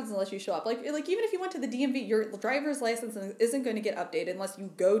 Nothing happens unless you show up. Like even if you went to the DMV, your driver's license isn't going to get updated unless you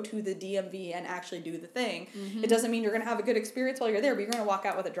go to the DMV and actually do the thing. Mm-hmm. It doesn't mean you're going to have a good experience while you're there, but you're going to walk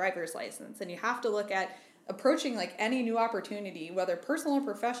out with a driver's license. And you have to look at approaching like any new opportunity, whether personal or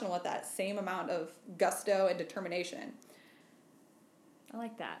professional, with that same amount of gusto and determination. I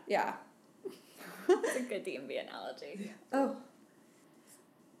like that. Yeah. It's a good DMV analogy. Oh.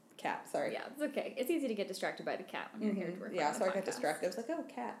 Cat, sorry. Yeah, it's okay. It's easy to get distracted by the cat when you're here to work. Yeah, so I got distracted. I was like, oh,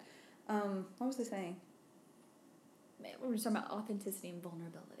 cat. What was I saying? Man, we were talking about authenticity and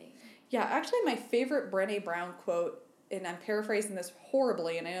vulnerability. Yeah, actually my favorite Brené Brown quote, and I'm paraphrasing this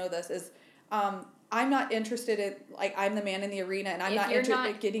horribly, and I know this, is, I'm not interested in, like, I'm the man in the arena, and I'm not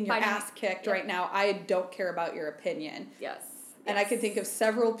interested in getting your ass kicked right now. I don't care about your opinion. Yes. And I can think of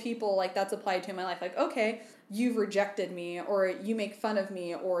several people, like, that's applied to in my life. Like, okay, you've rejected me, or you make fun of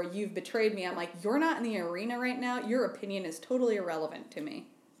me, or you've betrayed me. I'm like, you're not in the arena right now. Your opinion is totally irrelevant to me.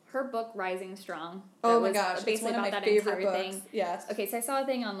 her book Rising Strong. Oh that my was gosh, it's basically one of about my that favorite entire books. thing. Yes. Okay, so I saw a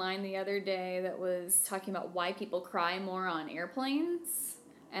thing online the other day that was talking about why people cry more on airplanes.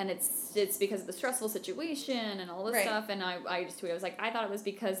 And it's because of the stressful situation and all this Right. stuff. And I just tweeted, I was like, I thought it was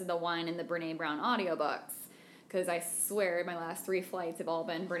because of the wine and the Brene Brown audiobooks. Because I swear my last 3 flights have all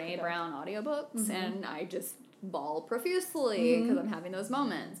been Brene Brown audiobooks. And I just bawl profusely because I'm having those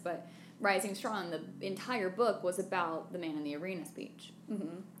moments. But Rising Strong, the entire book was about the Man in the Arena speech.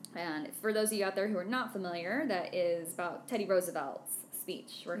 And for those of you out there who are not familiar, that is about Teddy Roosevelt's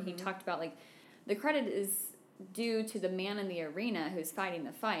speech, where he talked about, like, the credit is due to the man in the arena who's fighting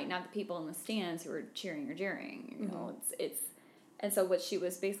the fight, not the people in the stands who are cheering or jeering. You know, it's and so what she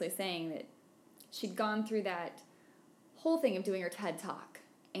was basically saying that she'd gone through that whole thing of doing her TED Talk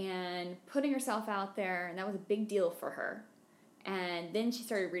and putting herself out there, and that was a big deal for her. And then she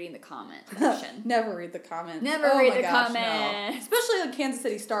started reading the comment section. Never read the comments. Never Oh read my the gosh, comments. No. Especially like Kansas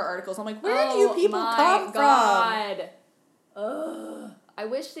City Star articles. I'm like, where do you people come from? God. Ugh. I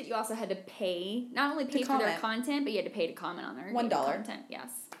wish that you also had to pay, not only pay for their comment. content, but you had to pay to comment on their $1. content. Yes.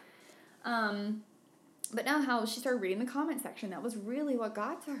 But now how she started reading the comment section, that was really what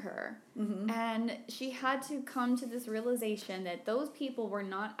got to her. And she had to come to this realization that those people were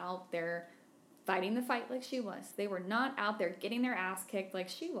not out there fighting the fight like she was. They were not out there getting their ass kicked like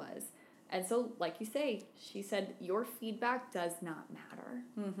she was. And so, like you say, she said, your feedback does not matter.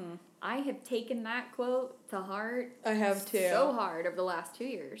 I have taken that quote to heart. I have too. So hard over the last 2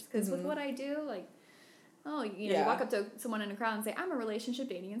 years. Because with what I do, like, you walk up to someone in a crowd and say, I'm a relationship,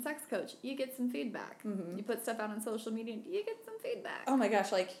 dating, and sex coach. You get some feedback. You put stuff out on social media, you get some feedback. Oh my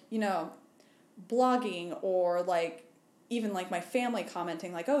gosh, like, blogging or like, even like my family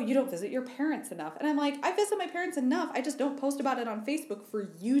commenting like, oh, you don't visit your parents enough. And I'm like, I visit my parents enough. I just don't post about it on Facebook for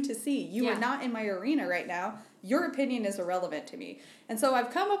you to see. You are not in my arena right now. Your opinion is irrelevant to me. And so I've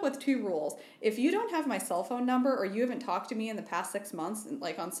come up with 2 rules. If you don't have my cell phone number or you haven't talked to me in the past 6 months,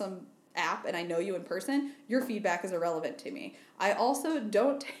 like on some app and I know you in person, your feedback is irrelevant to me. I also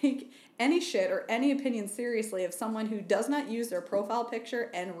don't take any shit or any opinion seriously of someone who does not use their profile picture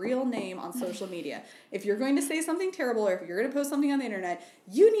and real name on social media. If you're going to say something terrible or if you're going to post something on the internet,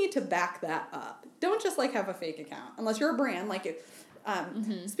 you need to back that up. Don't just like have a fake account unless you're a brand. Like if,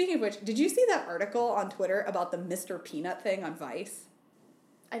 speaking of which, did you see that article on Twitter about the Mr. Peanut thing on Vice?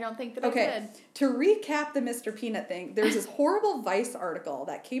 I don't think that I did. To recap the Mr. Peanut thing, there's this horrible Vice article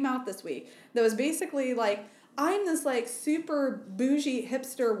that came out this week that was basically like, I'm this like super bougie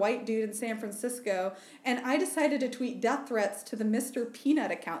hipster white dude in San Francisco, and I decided to tweet death threats to the Mr.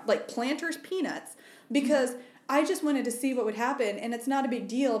 Peanut account, like Planters Peanuts, because I just wanted to see what would happen, and it's not a big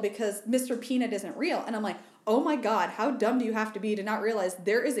deal because Mr. Peanut isn't real. And I'm like, oh my God, how dumb do you have to be to not realize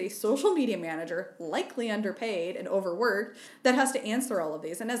there is a social media manager, likely underpaid and overworked, that has to answer all of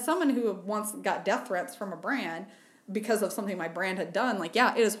these. And as someone who once got death threats from a brand because of something my brand had done, like,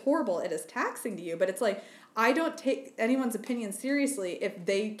 yeah, it is horrible. It is taxing to you. But it's like, I don't take anyone's opinion seriously if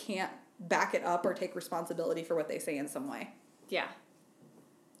they can't back it up or take responsibility for what they say in some way. Yeah.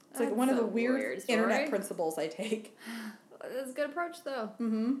 It's like one of the weird internet principles I take. That's a good approach, though.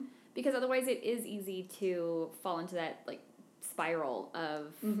 Because otherwise it is easy to fall into that, like, spiral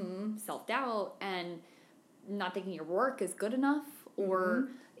of self-doubt and not thinking your work is good enough. Or,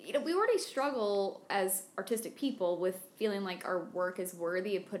 we already struggle as artistic people with feeling like our work is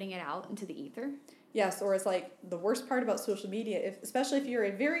worthy of putting it out into the ether. Yes, or it's like the worst part about social media, especially if you're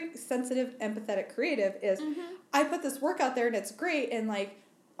a very sensitive, empathetic creative, is I put this work out there and it's great and like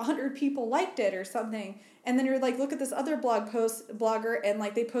 100 people liked it or something, and then you're like, look at this other blogger and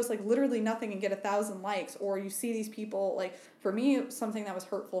like they post like literally nothing and get 1,000 likes, or you see these people, like for me, something that was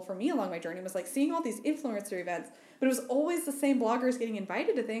hurtful for me along my journey was like seeing all these influencer events, but it was always the same bloggers getting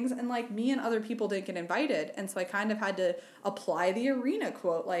invited to things, and like me and other people didn't get invited, and so I kind of had to apply the arena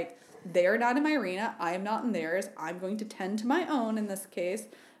quote, like, they are not in my arena, I am not in theirs, I'm going to tend to my own in this case.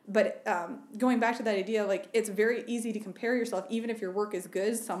 But going back to that idea, like, it's very easy to compare yourself, even if your work is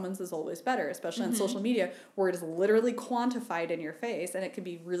good, someone's is always better, especially on social media, where it is literally quantified in your face, and it can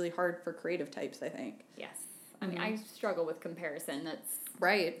be really hard for creative types, I think. Yes. I mean, I struggle with comparison. That's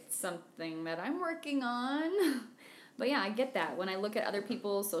right. Something that I'm working on. But yeah, I get that. When I look at other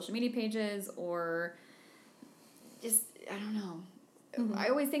people's social media pages or just, I don't know. I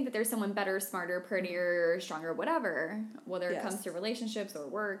always think that there's someone better, smarter, prettier, stronger, whatever, whether it comes to relationships or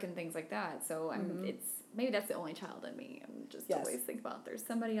work and things like that. So it's maybe that's the only child in me. I'm just always think about there's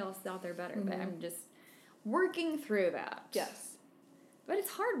somebody else out there better, but I'm just working through that. Yes. But it's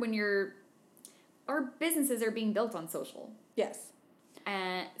hard when our businesses are being built on social. Yes.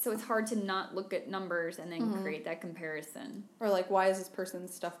 And so it's hard to not look at numbers and then create that comparison. Or like, why is this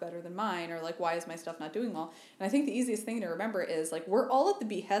person's stuff better than mine? Or like, why is my stuff not doing well? And I think the easiest thing to remember is like, we're all at the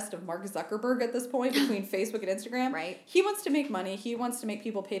behest of Mark Zuckerberg at this point between Facebook and Instagram. Right. He wants to make money. He wants to make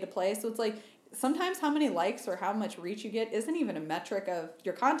people pay to play. So it's like, sometimes how many likes or how much reach you get isn't even a metric of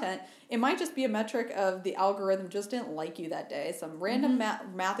your content. It might just be a metric of the algorithm just didn't like you that day. Some random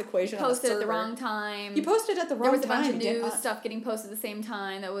math equation on the server. Posted at the wrong time. You posted at the wrong time. There was a bunch of news stuff getting posted at the same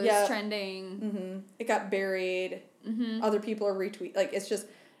time that was trending. Mm-hmm. It got buried. Mm-hmm. Other people are retweet. Like, it's just,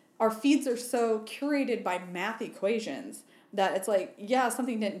 our feeds are so curated by math equations that it's like, yeah,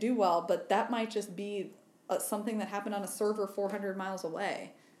 something didn't do well, but that might just be something that happened on a server 400 miles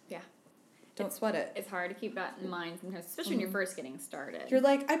away. Yeah. Don't sweat it. It's hard to keep that in mind sometimes, especially when you're first getting started. You're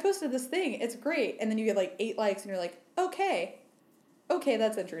like, I posted this thing, it's great. And then you get like 8 likes and you're like, okay,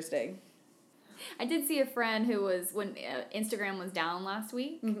 that's interesting. I did see a friend who was, when Instagram was down last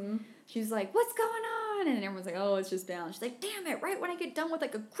week, she was like, what's going on? And everyone's like, oh, it's just down. She's like, damn it, right when I get done with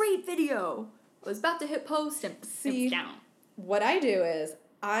like a great video, I was about to hit post and it's down. What I do is,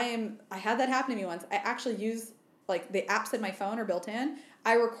 I had that happen to me once. I actually use, like, the apps in my phone are built in.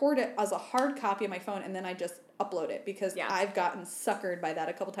 I record it as a hard copy on my phone, and then I just upload it, because I've gotten suckered by that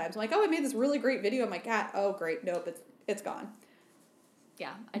a couple times. I'm like, oh, I made this really great video of my cat. Oh, great. Nope, it's gone.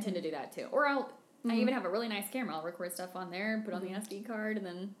 Yeah, I tend to do that, too. Or I even have a really nice camera. I'll record stuff on there, put on the SD card, and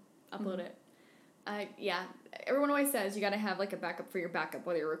then upload it. Everyone always says you got to have, like, a backup for your backup.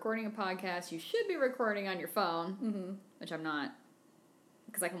 Whether you're recording a podcast, you should be recording on your phone, which I'm not,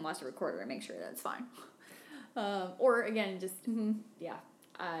 because I can watch the recorder and make sure that's fine. Or, again, just,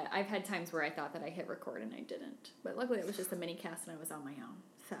 I've had times where I thought that I hit record and I didn't. But luckily it was just a mini cast and I was on my own.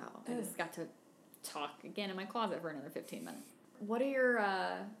 So I just got to talk again in my closet for another 15 minutes. What are your,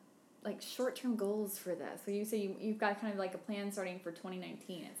 short-term goals for this? So you say you've got kind of like a plan starting for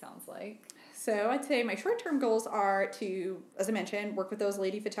 2019, it sounds like. So I'd say my short-term goals are to, as I mentioned, work with those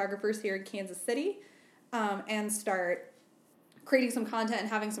lady photographers here in Kansas City, and start creating some content and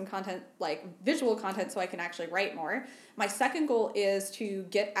having some content, like visual content, so I can actually write more. My second goal is to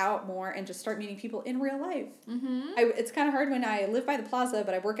get out more and just start meeting people in real life. Mm-hmm. It's kind of hard when I live by the plaza,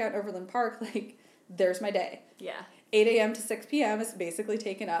 but I work out in Overland Park, like, there's my day. Yeah. 8 a.m. to 6 p.m. is basically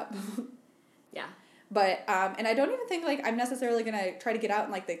taken up. Yeah. But, and I don't even think, like, I'm necessarily going to try to get out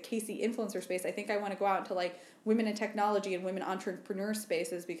in, like, the KC influencer space. I think I want to go out into, like, women in technology and women entrepreneur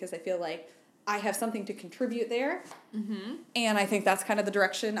spaces, because I feel like I have something to contribute there. Mm-hmm. And I think that's kind of the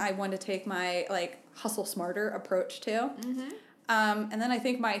direction I want to take my, like, hustle smarter approach to. Mm-hmm. And then I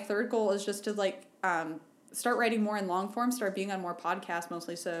think my third goal is just to, like, start writing more in long form, start being on more podcasts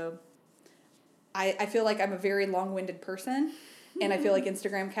mostly. So I feel like I'm a very long-winded person, and I feel like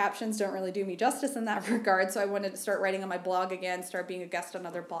Instagram captions don't really do me justice in that regard. So I wanted to start writing on my blog again, start being a guest on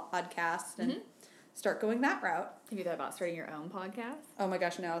other podcasts, and start going that route. Have you thought about starting your own podcast? Oh my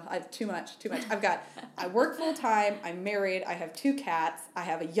gosh, no. I have too much. I work full time, I'm married, I have 2 cats, I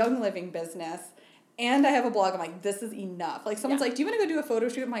have a Young Living business, and I have a blog. I'm like, this is enough. Like, someone's like, do you want to go do a photo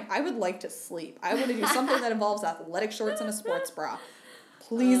shoot? I'm like, I would like to sleep. I want to do something that involves athletic shorts and a sports bra.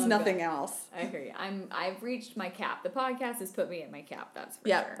 Please, nothing else. I hear you. I've reached my cap. The podcast has put me at my cap, that's for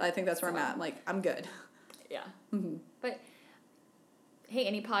sure. Yeah, I think that's where I'm at. I'm like, I'm good. Yeah. Mm-hmm. But hey,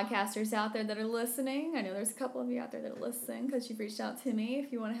 any podcasters out there that are listening? I know there's a couple of you out there that are listening because you've reached out to me.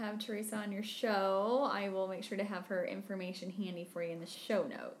 If you want to have Teresa on your show, I will make sure to have her information handy for you in the show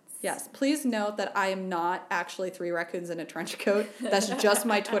notes. Yes, please note that I am not actually 3 raccoons in a trench coat. That's just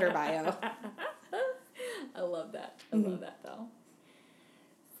my Twitter bio. I love that. I love that, though.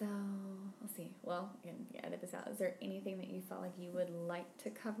 So, let's see. Well, you can edit this out. Is there anything that you felt like you would like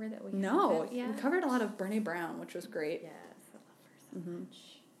to cover that we haven't yet? We covered a lot of Brene Brown, which was great. Yes, I love her so much.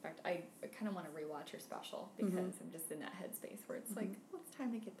 In fact, I kind of want to rewatch her special because I'm just in that headspace where it's like, well, it's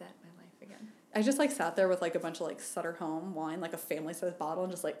time to get that in my life again. I just, like, sat there with, like, a bunch of, like, Sutter Home wine, like a family-sized bottle,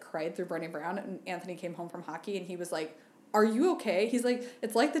 and just, like, cried through Brene Brown. And Anthony came home from hockey, and he was like, are you okay? He's like,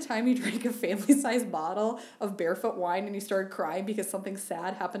 it's like the time you drank a family-sized bottle of Barefoot wine and you started crying because something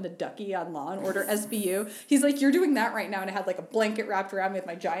sad happened to Ducky on Law & Order SVU. He's like, you're doing that right now. And I had, like, a blanket wrapped around me with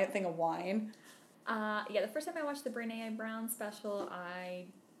my giant thing of wine. The first time I watched the Brene Brown special, I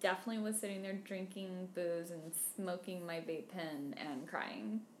definitely was sitting there drinking booze and smoking my vape pen and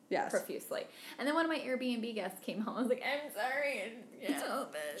crying. Yes. Profusely. And then one of my Airbnb guests came home. I was like, I'm sorry. And,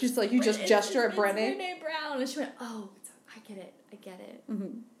 just like, you just gesture at Brene. Brene Brown. And she went, oh, I get it.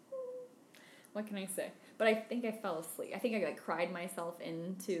 Mm-hmm. What can I say? But I think I fell asleep. I think I like cried myself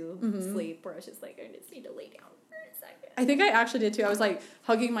into sleep where I was just like, I just need to lay down for a second. I think I actually did too. I was like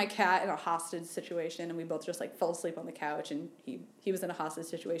hugging my cat in a hostage situation, and we both just like fell asleep on the couch, and he was in a hostage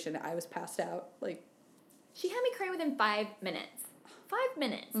situation. I was passed out. Like, She had me crying within 5 minutes. 5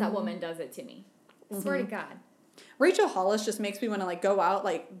 minutes, that woman does it to me. Swear to God. Rachel Hollis just makes me want to like go out,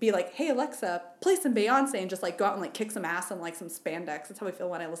 like be like, hey Alexa, play some Beyonce, and just like go out and like kick some ass and like some spandex. That's how I feel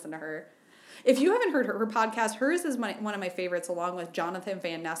when I listen to her. If you haven't heard her podcast, hers is one of my favorites, along with Jonathan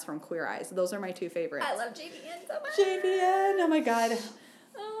Van Ness from Queer Eyes. Those are my two favorites. I love JVN so much. JVN, oh my God.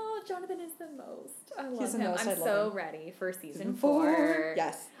 Oh, Jonathan is the most. I love He's the him. most. I'm I love so him. ready for season 4.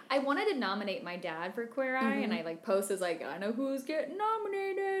 Yes. I wanted to nominate my dad for Queer Eye, and I like posted like, I know who's getting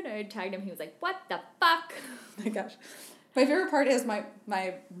nominated. I tagged him. He was like, what the fuck? Oh my gosh. My favorite part is my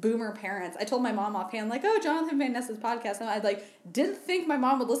boomer parents. I told my mom offhand, like, oh, Jonathan Van Ness's podcast. And I, like, didn't think my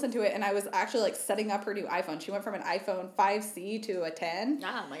mom would listen to it. And I was actually, like, setting up her new iPhone. She went from an iPhone 5C to a 10.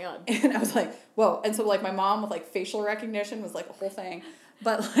 Oh, my God. And I was like, whoa. And so, like, my mom with, like, facial recognition was, like, a whole thing.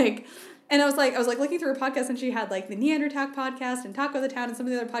 But, like... And I was like looking through her podcast, and she had like the Neanderthal podcast and Taco the Town and some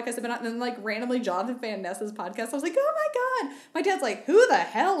of the other podcasts have been on, and then like randomly Jonathan Van Ness's podcast. I was like, oh my God. My dad's like, who the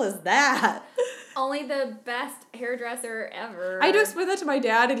hell is that? Only the best hairdresser ever. I just explained that to my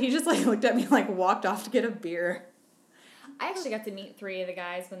dad, and he just like looked at me and like walked off to get a beer. I actually got to meet 3 of the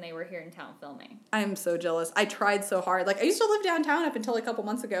guys when they were here in town filming. I'm so jealous. I tried so hard. Like, I used to live downtown up until a couple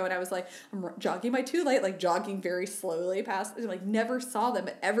months ago, and I was like, I'm jogging by 2 late, like jogging very slowly past, and, like, never saw them,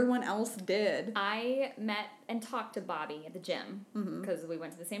 but everyone else did. I met and talked to Bobby at the gym, because we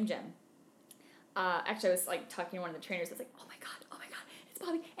went to the same gym. Actually, I was, like, talking to one of the trainers. I was like, oh my God, it's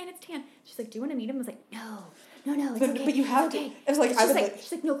Bobby, and it's Tan. She's like, do you want to meet him? I was like, no, it's okay. But you have it's okay. to. It was like,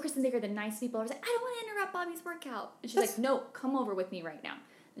 She's like, no, Kristen, they're the nice people. I was like, I don't want to interrupt Bobby's workout. And she's like, no, come over with me right now.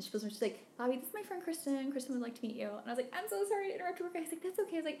 And she's like, Bobby, this is my friend Kristen. Kristen would like to meet you. And I was like, I'm so sorry to interrupt your workout. I was like, that's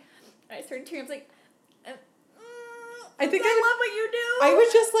okay. I was like, I started tearing. I was like, I think I love what you do. I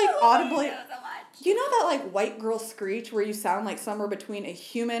was just like audibly. So much. You know that like white girl screech where you sound like somewhere between a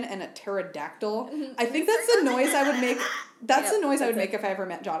human and a pterodactyl? I think that's the noise I would make. That's the noise I would make if I ever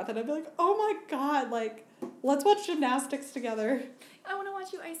met Jonathan. I'd be like, oh my God, like, let's watch gymnastics together. I want to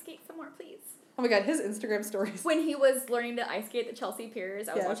watch you ice skate some more, please. Oh my God, his Instagram stories. When he was learning to ice skate at the Chelsea Piers,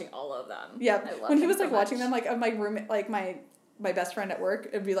 I was Yeah. watching all of them. Yeah, I loved when he him was like so watching much. them, like my room, like my best friend at work,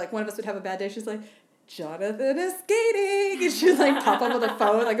 it'd be like one of us would have a bad day. She's like, Jonathan is skating, and she would like pop up with a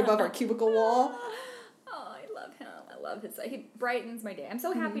phone like above our cubicle wall. Oh, I love him. I love his. He brightens my day. I'm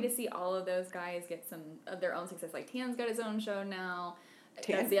so happy to see all of those guys get some of their own success. Like Tan's got his own show now.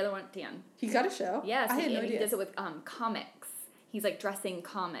 Tan? That's the other one. Tan. He's got a show. Yes, I had no he idea. does it with comics. He's like dressing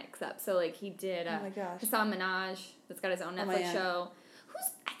comics up. So like he did Oh my gosh. Hassan Minaj that's got his own Oh my Netflix God. show.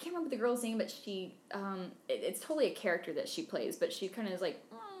 I can't remember the girl's name, but she it's totally a character that she plays, but she kind of is like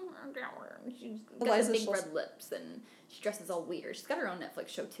she's got Eliza the big Schles- red lips and she dresses all weird. She's got her own Netflix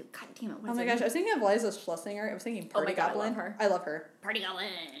show too. God damn it! Oh my gosh, I was thinking of Liza Schlesinger. I was thinking Party my God, I Goblin. love her. I love her. Party Goblin.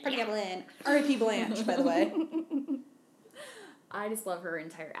 Party Goblin. R.I.P. Blanche, by the way. I just love her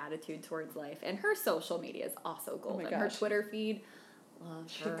entire attitude towards life, and her social media is also golden. gosh. Her Twitter feed, love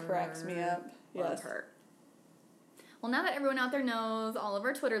She her. cracks me up. Love Yes. her. Well, now that everyone out there knows all of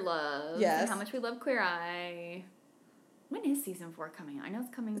our Twitter loves Yes. and how much we love Queer Eye, when is season 4 coming out? I know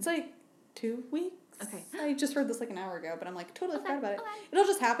it's coming. It's like 2 weeks. Okay. I just heard this like an hour ago, but I'm like totally Okay, forgot about it. okay. It'll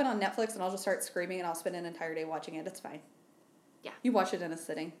just happen on Netflix, and I'll just start screaming, and I'll spend an entire day watching it. It's fine. Yeah. You watch it in a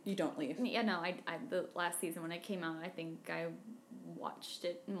sitting. You don't leave. Yeah, no, I the last season when it came out, I think I watched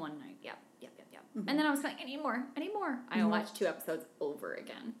it in one night. Yep. Mm-hmm. And then I was like, I need more. I watched 2 episodes over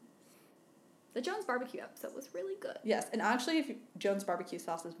again. The Jones Barbecue episode was really good. Yes, and actually, Jones barbecue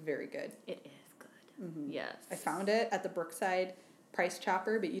sauce is very good. It is good. Mm-hmm. Yes. I found it at the Brookside Price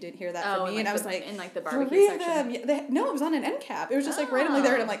Chopper, but you didn't hear that from me, in and I was the, like, in like the 3 barbecue of section. them. Yeah, no, it was on an end cap. It was just like randomly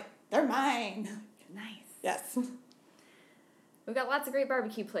there, and I'm Oh. like, they're mine. Nice. Yes. We've got lots of great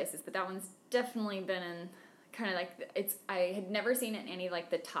barbecue places, but that one's definitely been in kind of like I had never seen it in any like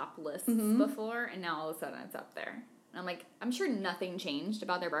the top lists before, and now all of a sudden it's up there. And I'm like, I'm sure nothing changed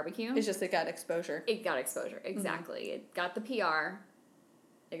about their barbecue. It's just it got exposure. It got exposure, exactly. It got the PR,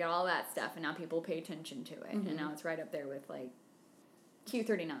 it got all that stuff, and now people pay attention to it, and now it's right up there with like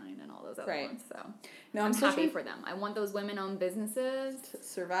Q39 and all those other Right. ones. So No, I'm so happy for them. I want those women-owned businesses.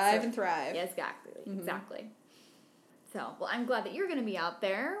 survive and thrive. Yeah, exactly. So, well, I'm glad that you're going to be out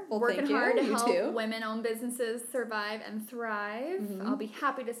there Well, working thank you. hard to You help too. women-owned businesses survive and thrive. I'll be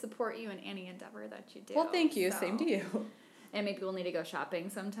happy to support you in any endeavor that you do. Well, thank you. So- Same to you. And maybe we'll need to go shopping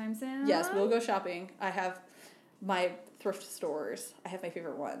sometime soon. Yes, we'll go shopping. I have my thrift stores. I have my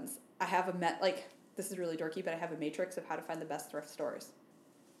favorite ones. I have this is really dorky, but I have a matrix of how to find the best thrift stores.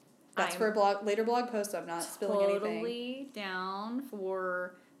 That's I'm for a later blog post, so I'm not spilling anything. Totally down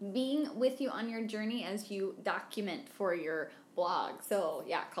for being with you on your journey as you document for your blog. So,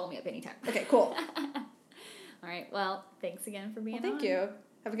 yeah, call me up anytime. Okay, cool. All right. Well, thanks again for being on. Thank you.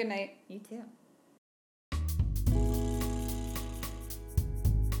 Have a good night. You too.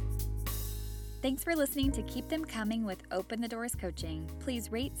 Thanks for listening to Keep Them Coming with Open the Doors Coaching.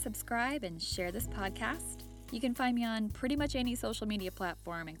 Please rate, subscribe, and share this podcast. You can find me on pretty much any social media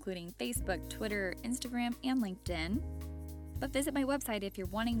platform, including Facebook, Twitter, Instagram, and LinkedIn. But visit my website if you're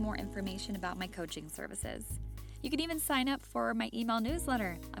wanting more information about my coaching services. You can even sign up for my email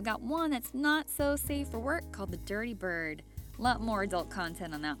newsletter. I've got one that's not so safe for work called The Dirty Bird. A lot more adult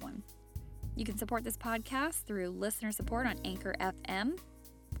content on that one. You can support this podcast through listener support on Anchor FM,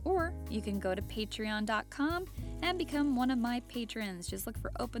 or you can go to patreon.com and become one of my patrons. Just look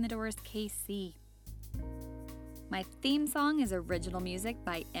for Open the Doors KC. My theme song is original music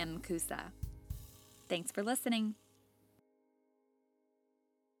by M. Kusa. Thanks for listening.